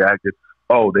audience reacted.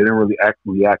 Oh, they didn't really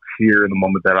react here in the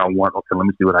moment that I want. Okay, let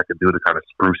me see what I can do to kind of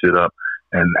spruce it up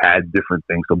and add different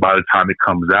things. So by the time it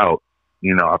comes out,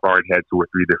 I've already had 2 or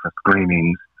 3 different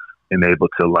screenings and able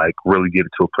to like really get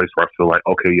it to a place where I feel like,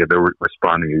 okay, yeah, they're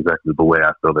responding exactly the way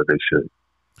I feel that they should.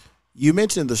 You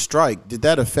mentioned the strike. Did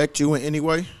that affect you in any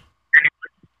way?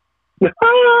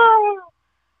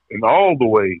 In all the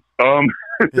ways.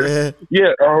 Yeah.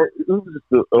 It was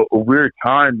just a weird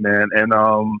time, man. And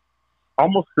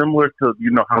almost similar to,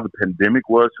 how the pandemic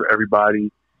was for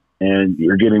everybody. And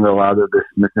you're getting a lot of this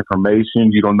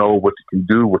misinformation. You don't know what you can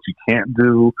do, what you can't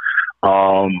do.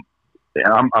 And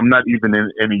I'm not even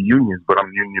in any unions, but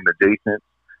I'm union adjacent.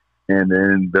 And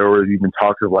then there was even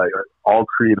talks of like all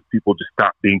creative people just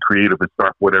stop being creative and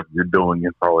start whatever you're doing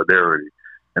in solidarity.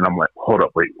 And I'm like, hold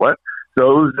up, wait, what? So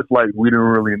it was just like we didn't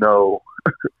really know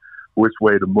which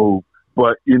way to move.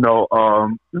 But, and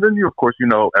then of course,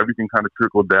 everything kind of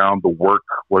trickled down. The work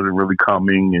wasn't really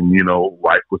coming and,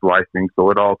 life was lifing. So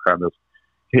it all kind of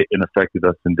hit and affected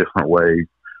us in different ways.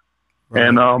 Right.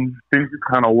 And things just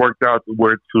kind of worked out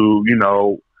where to,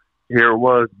 here it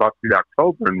was about to be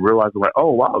October and realizing like,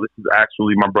 oh wow, this is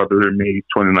actually my brother and me's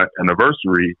 29th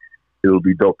anniversary. It would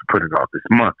be dope to put it out this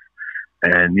month.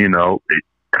 And,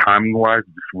 timing wise, it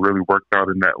just really worked out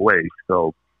in that way.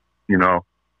 So, yeah,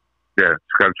 just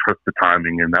gotta trust the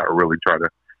timing and not really try to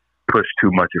push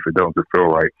too much if it don't feel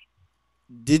right.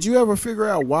 Did you ever figure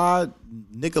out why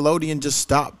Nickelodeon just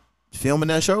stopped filming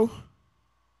that show?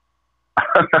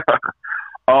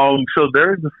 So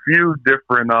there's a few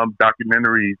different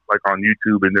documentaries like on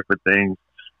YouTube and different things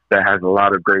that has a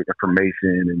lot of great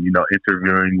information and,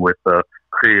 interviewing with the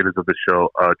creators of the show,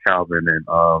 Calvin and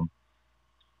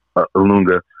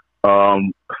Ilunga.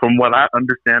 From what I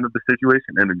understand of the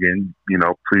situation, and again,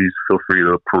 please feel free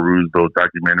to peruse those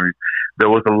documentaries. There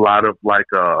was a lot of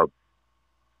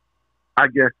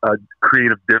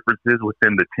creative differences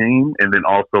within the team, and then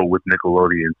also with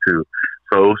Nickelodeon too.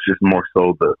 So it was just more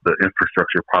so the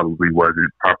infrastructure probably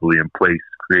wasn't properly in place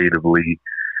creatively,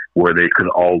 where they could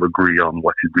all agree on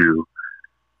what to do.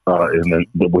 And then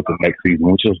with the next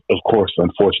season, which is of course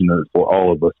unfortunate for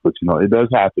all of us, but it does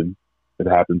happen. It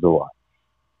happens a lot.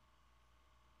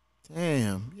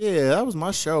 Damn, yeah, that was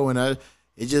my show, and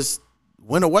it just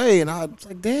went away, and I was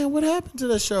like, damn, what happened to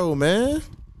that show, man?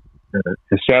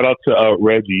 And shout out to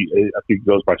Reggie. I think he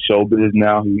goes by Showbiz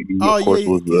now. He of course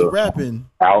was he's rapping.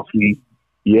 Alfie.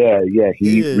 Yeah.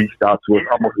 He reached out to us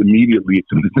almost immediately as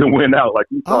soon as it went out. Like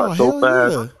he saw it so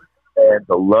fast. Yeah. And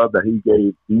the love that he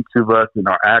gave each of us and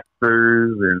our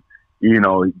actors, and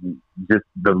just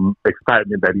the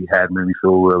excitement that he had made me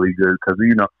feel really good. Because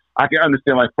I can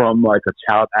understand from a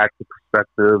child actor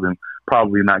perspective, and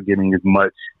probably not getting as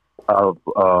much of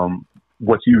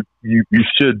what you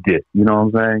should get. You know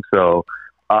what I'm saying? So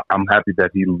I'm happy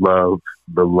that he loved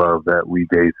the love that we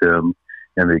gave him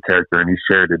and the character, and he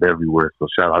shared it everywhere. So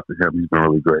shout out to him. He's been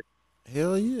really great.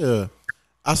 Hell yeah!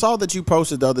 I saw that you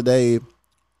posted the other day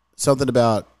something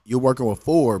about you're working with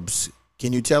Forbes.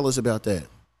 Can you tell us about that?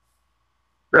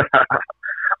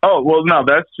 Oh, well, no,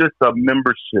 that's just a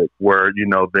membership where,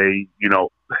 they,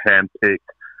 handpick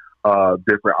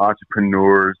different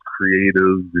entrepreneurs,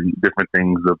 creatives, and different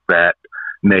things of that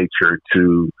nature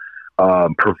to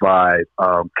provide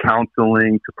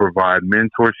counseling, to provide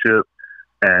mentorship.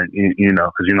 And,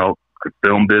 because,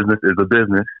 film business is a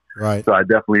business. Right. So I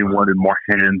definitely wanted more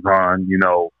hands-on,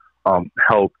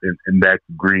 help in that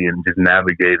degree, and just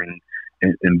navigating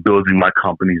and building my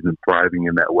companies and thriving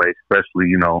in that way,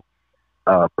 especially,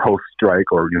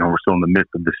 post-strike, or, we're still in the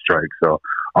midst of the strike. So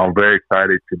I'm very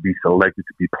excited to be selected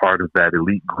to be part of that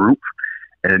elite group.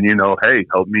 And, hey,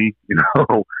 help me,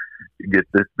 get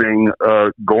this thing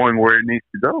going where it needs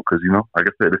to go. Because, like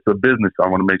I said, it's a business. I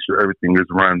want to make sure everything is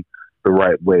run the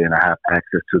right way, and I have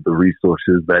access to the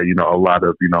resources that, a lot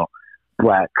of,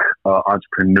 Black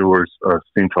entrepreneurs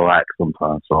seem to lack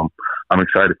sometimes. So I'm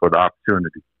excited for the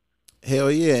opportunity.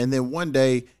 Hell yeah. And then one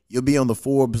day you'll be on the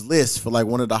Forbes list for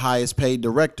one of the highest paid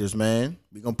directors, man.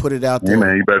 We're going to put it out there. Hey,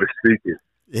 man, you better speak it.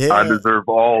 Yeah. I deserve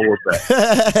all of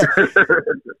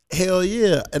that. Hell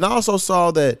yeah. And I also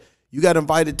saw that you got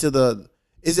invited to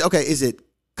is it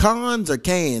cons or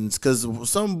cans? Because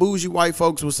some bougie white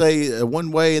folks will say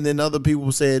one way and then other people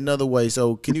will say another way.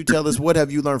 So can you tell us, what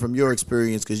have you learned from your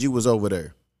experience? Because you was over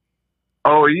there.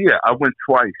 Oh, yeah. I went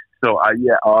twice. So,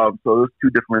 so there's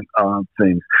two different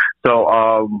things.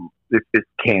 So, it's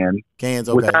can. Cans,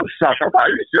 okay. Which I was shocked. I'm like, are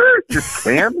you sure it's just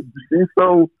can? It seems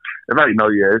so... Everybody know,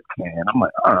 yeah, it's can. I'm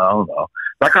like, I don't know.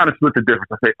 So I kind of split the difference.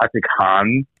 I think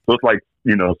Han. So it's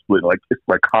split. It's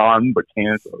like Han, but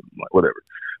can. So whatever.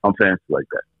 I'm saying it's like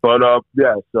that. But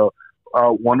so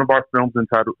one of our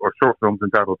short films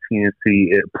entitled TNT,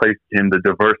 it placed in the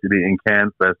Diversity in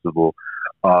Cannes Festival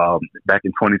back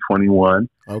in 2021.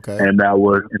 Okay. And that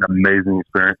was an amazing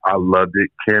experience. I loved it.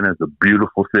 Cannes is a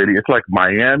beautiful city. It's like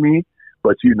Miami,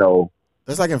 but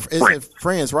that's like in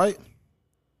France, right?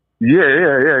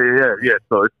 Yeah.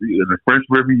 So it's in the French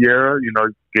Riviera.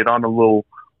 Get on a little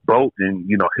boat and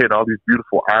hit all these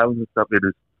beautiful islands and stuff. It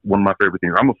is one of my favorite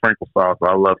things. I'm a Francophile, so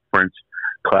I love French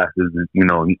classes and in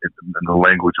the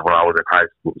language when I was in high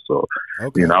school. So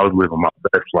okay. I was living my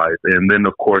best life. And then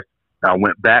of course I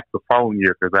went back the following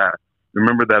year because I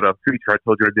remember that feature I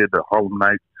told you I did, the Harlem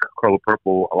Nights, Color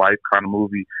Purple Life kind of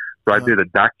movie. So I did a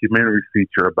documentary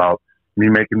feature about me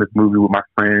making this movie with my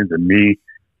friends and me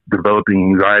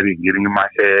developing anxiety and getting in my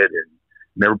head and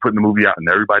never putting the movie out and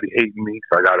everybody hating me.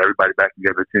 So I got everybody back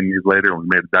together 10 years later and we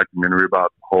made a documentary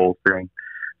about the whole thing.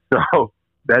 So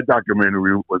that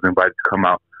documentary was invited to come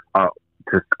out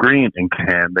to screen in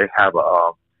Cannes. They have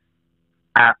a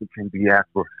African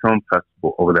Diaspora Film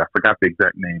Festival over there. I forgot the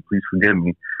exact name. Please forgive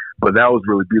me. But that was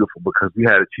really beautiful because we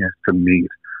had a chance to meet,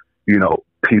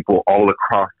 people all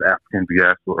across the African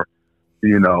diaspora,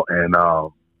 and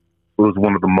it was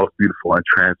one of the most beautiful and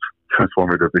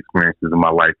transformative experiences in my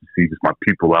life to see just my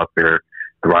people out there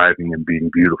thriving and being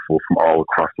beautiful from all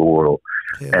across the world.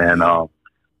 Yeah. And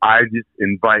I just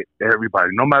invite everybody,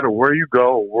 no matter where you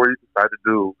go or where you decide to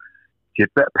do,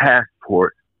 get that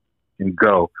passport and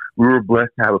go. We were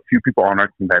blessed to have a few people on our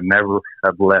team that never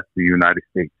have left the United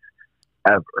States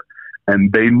ever.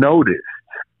 And they noticed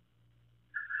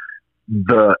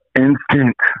the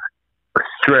instant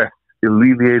stress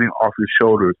alleviating off your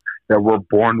shoulders that we're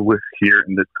born with here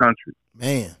in this country.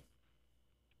 Man.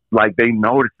 Like, they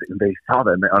noticed it and they saw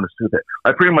that and they understood that.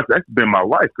 Like, pretty much that's been my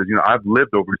life because, I've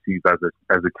lived overseas as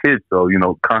a kid. So,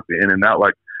 constant in and out.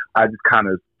 Like, I just kind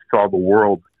of saw the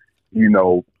world,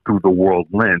 through the world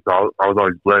lens. So I was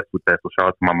always blessed with that. So shout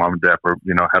out to my mom and dad for,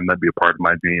 having that be a part of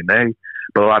my DNA.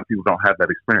 But a lot of people don't have that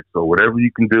experience. So whatever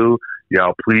you can do,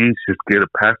 y'all, please just get a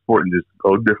passport and just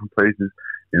go to different places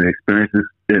and experience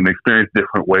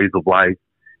different ways of life.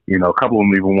 A couple of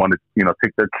them even want to,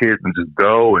 take their kids and just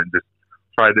go and just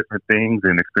try different things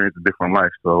and experience a different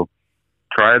life. So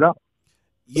try it out.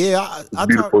 Yeah,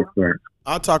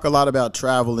 I talk a lot about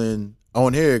traveling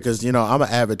on here because, I'm an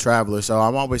avid traveler. So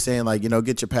I'm always saying, like,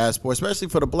 get your passport, especially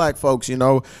for the black folks,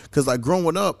 because, like,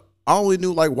 growing up, I only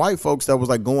knew, like, white folks that was,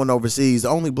 like, going overseas. The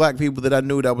only black people that I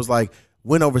knew that was, like,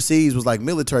 went overseas was, like,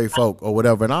 military folk or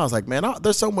whatever. And I was like, man,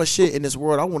 there's so much shit in this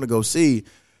world I want to go see.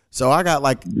 So I got,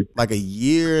 like a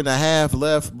year and a half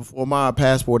left before my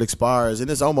passport expires, and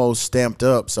it's almost stamped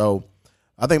up. So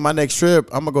I think my next trip,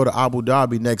 I'm going to go to Abu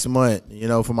Dhabi next month,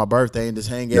 for my birthday and just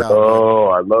hang out. Oh,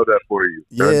 I love that for you.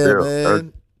 Yeah,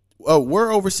 man. Oh, where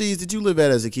overseas did you live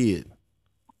at as a kid?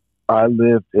 I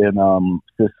lived in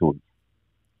Sicily.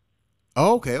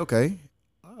 Oh, okay.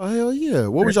 Oh, hell yeah.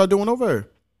 What was y'all doing over there?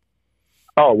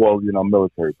 Oh, well,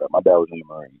 military, but my dad was in the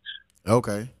Marines.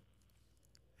 Okay.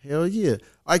 Hell yeah.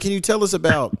 All right, can you tell us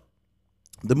about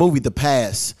the movie The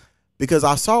Pass? Because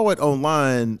I saw it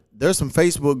online. There's some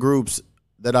Facebook groups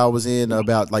that I was in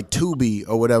about, like, Tubi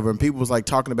or whatever, and people was, like,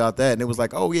 talking about that, and it was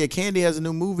like, oh, yeah, Candy has a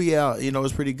new movie out.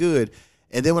 It's pretty good.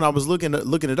 And then when I was looking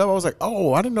it up, I was like,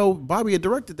 oh, I didn't know Bobby had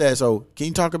directed that. So can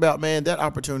you talk about, man, that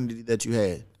opportunity that you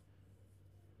had?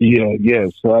 Yeah.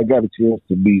 So I got a chance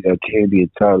to meet Candy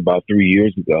and Todd about 3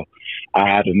 years ago. I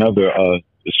had another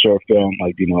short film,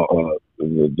 like,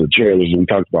 the trailers we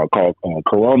talked about called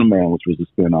Corona Man, which was a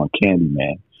spin on Candy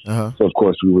Man. Uh-huh. So, of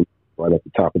course, we were right at the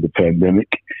top of the pandemic.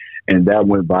 And that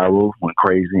went viral, went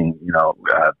crazy. And,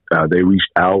 they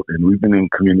reached out, and we've been in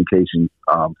communication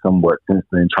somewhat since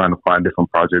then, trying to find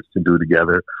different projects to do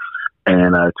together.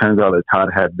 And it turns out that Todd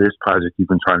had this project he's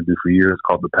been trying to do for years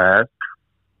called The Pass.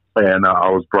 And I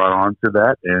was brought on to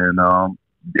that. And,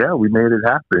 we made it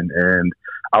happen. And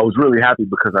I was really happy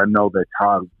because I know that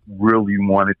Todd really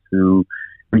wanted to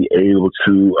be able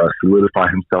to solidify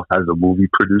himself as a movie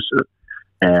producer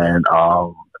and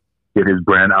get his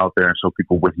brand out there and show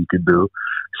people what he could do.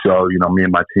 So, me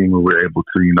and my team, we were able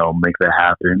to, make that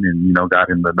happen and, got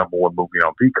him the #1 movie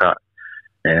on Peacock.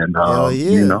 And, so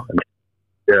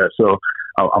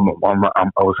I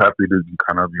was happy to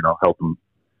kind of, help him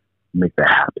make that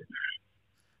happen.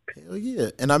 Hell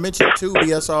yeah. And I mentioned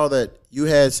Tubi. I saw that you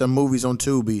had some movies on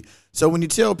Tubi. So when you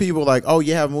tell people, like, oh,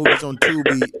 you have movies on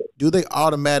Tubi, do they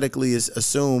automatically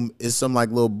assume it's some, like,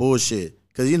 little bullshit?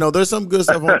 Because, there's some good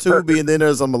stuff on Tubi, and then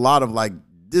there's a lot of, like,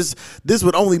 this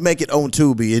would only make it on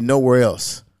Tubi and nowhere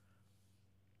else.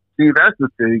 See, that's the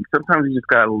thing. Sometimes you just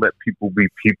got to let people be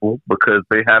people because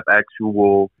they have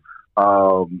actual,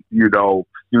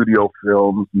 studio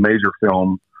films, major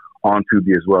films on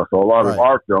Tubi as well. So a lot of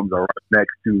our films are right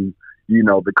next to,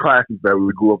 the classics that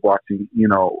we grew up watching,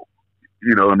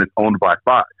 and it's owned by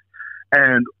Fox.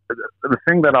 And the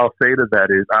thing that I'll say to that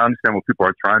is I understand what people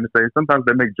are trying to say. Sometimes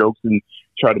they make jokes and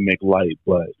try to make light,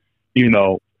 but,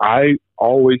 I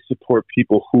always support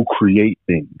people who create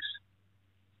things,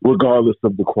 regardless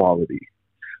of the quality.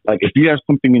 Like, if you have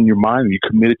something in your mind and you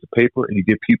commit it to paper and you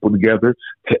get people together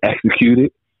to execute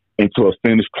it into a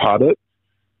finished product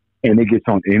and it gets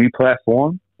on any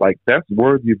platform, like, that's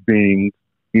worthy of being,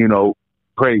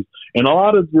 praised. And a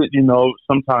lot of it,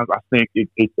 sometimes I think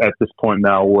it's at this point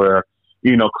now where,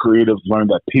 creatives learn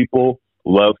that people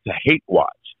love to hate watch.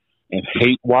 And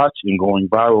hate watch and going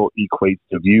viral equates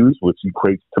to views, which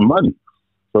equates to money.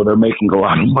 So they're making a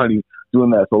lot of money doing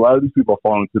that. So a lot of these people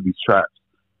fall into these traps,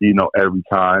 every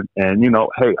time. And,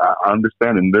 hey, I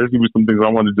understand. And there's going to be some things I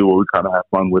want to do where we kind of have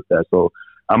fun with that. So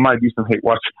I might do some hate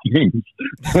watching things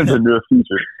in the near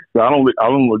future. So I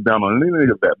don't look down on anything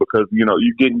of that because, you're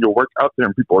getting your work out there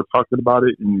and people are talking about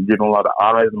it and you're getting a lot of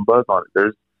eyes and buzz on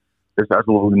it. There's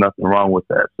absolutely nothing wrong with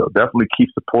that. So definitely keep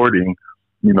supporting,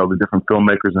 the different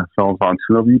filmmakers and films on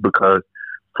Tubi, because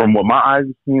from what my eyes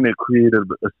have seen,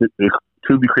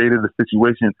 Tubi created a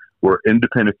situation where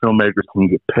independent filmmakers can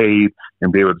get paid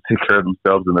and be able to take care of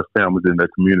themselves and their families and their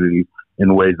communities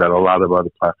in ways that a lot of other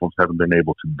platforms haven't been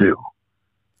able to do.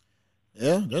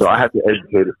 Yeah. So I have to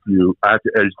educate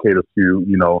a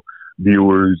few.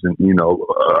 Viewers and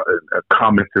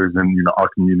commenters in our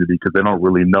community, because they don't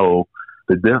really know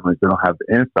the difference. They don't have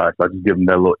the insight. So I just give them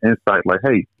that little insight, like,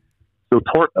 hey,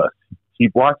 support us,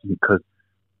 keep watching, because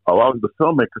a lot of the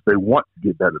filmmakers, they want to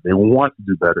get better, they want to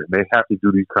do better, and they have to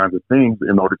do these kinds of things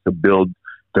in order to build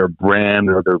their brand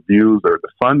or their views or the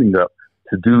funding up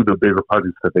to do the bigger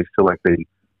projects that they feel like they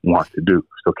want to do.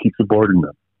 So keep supporting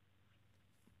them.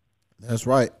 That's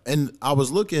right. And I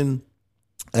was looking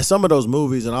at some of those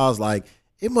movies, and I was like,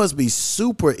 it must be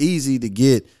super easy to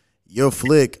get your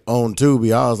flick on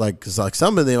Tubi. I was like, because like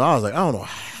some of them, I was like, I don't know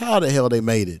how the hell they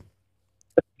made it.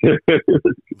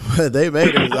 But they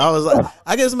made it. I was like,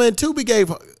 I guess, man, Tubi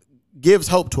gives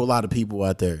hope to a lot of people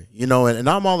out there, and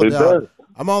I'm all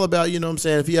about, you know what I'm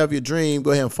saying, if you have your dream,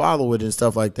 go ahead and follow it and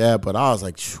stuff like that. But I was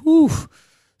like, whew,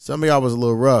 some of y'all was a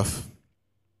little rough.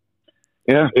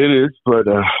 Yeah, it is, but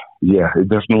yeah, it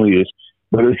definitely is.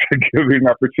 But it's giving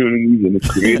opportunities, and it's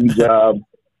creating jobs,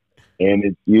 and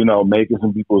it's, making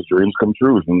some people's dreams come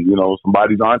true. And,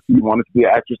 somebody's auntie wanted to be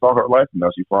an actress all her life, and now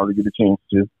she finally get a chance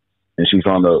to. And she's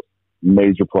on a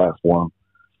major platform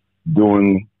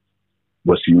doing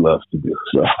what she loves to do.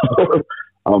 So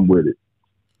I'm with it.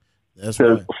 That's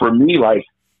right. For me, like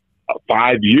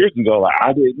 5 years ago,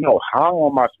 I didn't know, how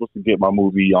am I supposed to get my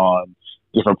movie on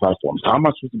different platforms? How am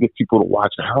I supposed to get people to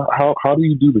watch it? How do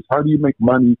you do this? How do you make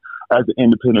money as an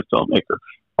independent filmmaker?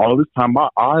 All this time, my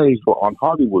eyes were on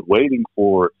Hollywood, waiting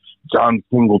for John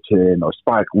Singleton or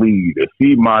Spike Lee to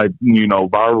see my,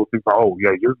 viral thing. Oh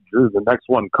yeah, you're the next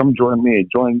one. Come join me.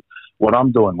 Join what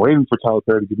I'm doing. Waiting for Tyler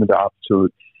Perry to give me the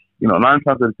opportunity. 9 times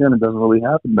out of 10, it doesn't really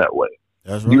happen that way.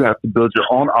 That's right. You have to build your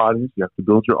own audience. You have to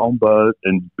build your own buzz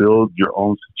and build your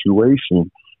own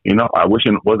situation. I wish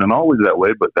it wasn't always that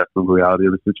way, but that's the reality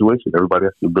of the situation. Everybody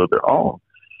has to build their own.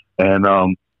 And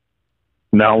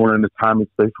now we're in a time and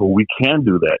space where we can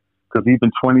do that. Because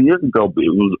even 20 years ago,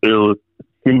 it was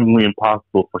seemingly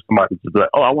impossible for somebody to be like,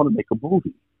 oh, I want to make a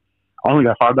movie. I only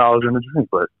got $5 in the drink,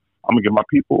 but I'm going to get my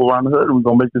people around the hood, and we're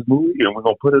going to make this movie, and we're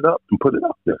going to put it up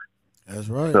there. That's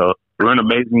right. So we're in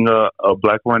amazing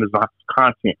Black Renaissance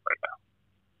content right now.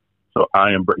 So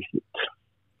I embrace it.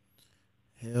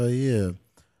 Hell yeah.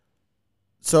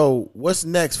 So what's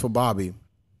next for Bobby?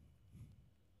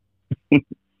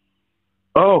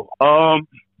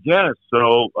 Yeah.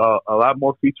 So a lot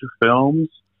more feature films.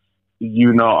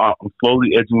 I'm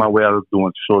slowly edging my way out of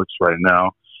doing shorts right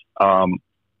now.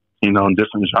 In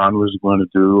different genres we're going to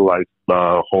do, like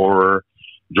horror,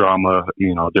 drama,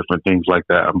 different things like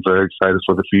that. I'm very excited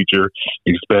for the future,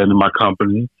 expanding my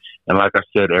company. And like I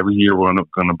said, every year we're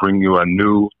going to bring you a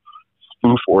new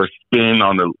spoof or spin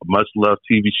on a much-loved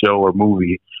TV show or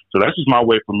movie. So that's just my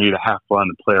way for me to have fun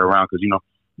and play around, because,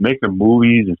 making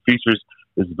movies and features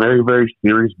is very, very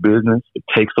serious business. It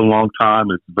takes a long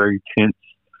time. It's very tense,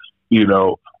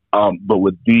 but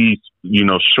with these,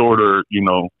 shorter,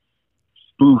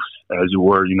 spoofs, as you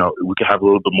were, we can have a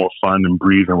little bit more fun and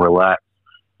breathe and relax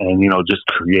and, just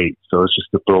create. So it's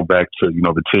just a throwback to,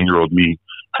 the 10-year-old me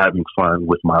having fun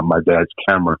with my dad's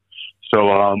camera. So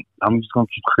I'm just going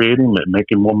to keep creating,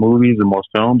 making more movies and more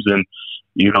films, and,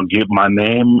 get my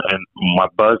name and my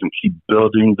buzz and keep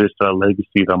building this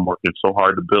legacy that I'm working so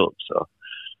hard to build. So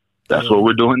that's what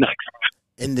we're doing next.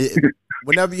 And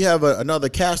whenever you have another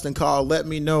casting call, let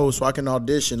me know so I can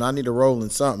audition. I need a role in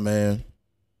something, man.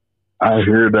 I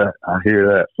hear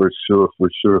that for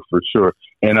sure.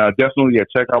 And definitely,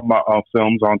 check out my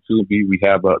films on Tubi. We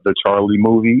have the Charlie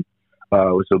movie,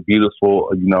 which is a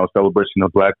beautiful, celebration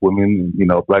of Black women,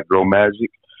 Black girl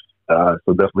magic.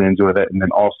 So definitely enjoy that. And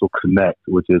then also Connect,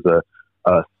 which is a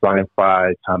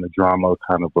sci-fi kind of drama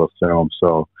kind of a film.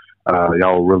 So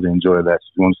y'all will really enjoy that. If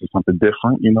you want to see something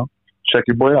different, check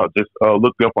your boy out. Just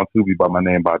look me up on Tubi by my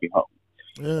name, Bobby Hunt.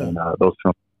 Yeah. And those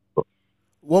films.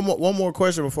 One more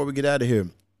question before we get out of here.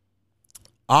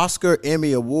 Oscar,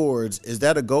 Emmy Awards, is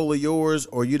that a goal of yours,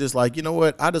 or you just like, you know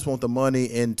what, I just want the money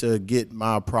and to get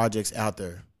my projects out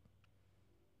there?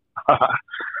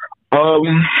 Well,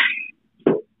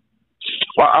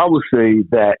 I would say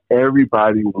that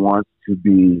everybody wants to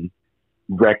be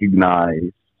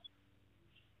recognized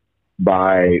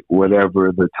by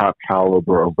whatever the top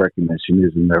caliber of recognition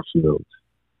is in their field.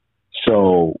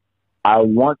 So I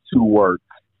want to work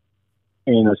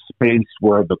in a space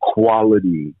where the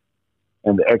quality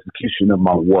and the execution of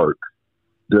my work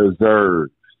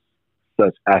deserves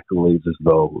such accolades as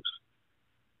those.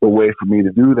 The way for me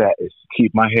to do that is to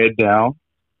keep my head down,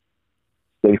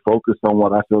 stay focused on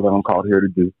what I feel that I'm called here to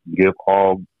do, give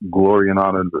all glory and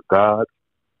honor to God,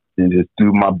 and just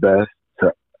do my best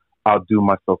to outdo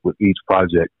myself with each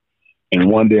project. And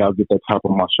one day I'll get that tap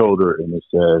on my shoulder and it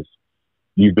says,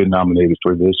 you've been nominated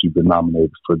for this, you've been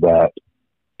nominated for that.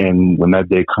 And when that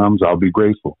day comes, I'll be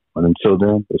grateful. And until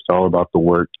then, it's all about the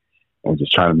work and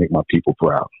just trying to make my people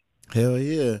proud. Hell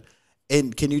yeah.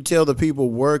 And can you tell the people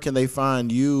where can they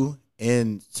find you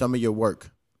and some of your work?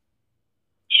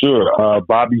 Sure.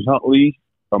 Bobby Huntley.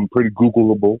 I'm pretty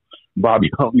Googleable.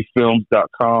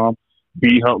 BobbyHuntleyFilms.com.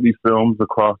 B Huntley Films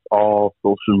across all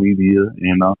social media.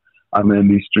 And I'm in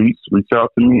these streets. Reach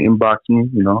out to me, inbox me,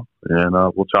 and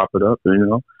we'll chop it up.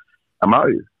 And, I'm out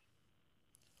here.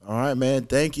 All right, man.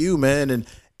 Thank you, man.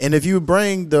 And if you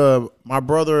bring my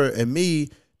brother and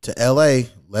me to LA,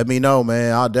 let me know,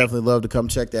 man. I'll definitely love to come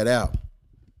check that out.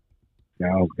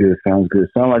 Sounds good. Sounds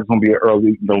like it's gonna be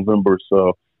early November. So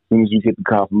as soon as you get the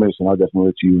confirmation, I'll definitely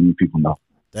let you and your people know.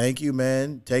 Thank you,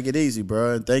 man. Take it easy,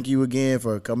 bro. And thank you again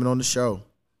for coming on the show.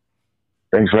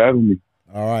 Thanks for having me.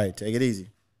 All right. Take it easy.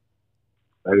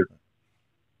 Later.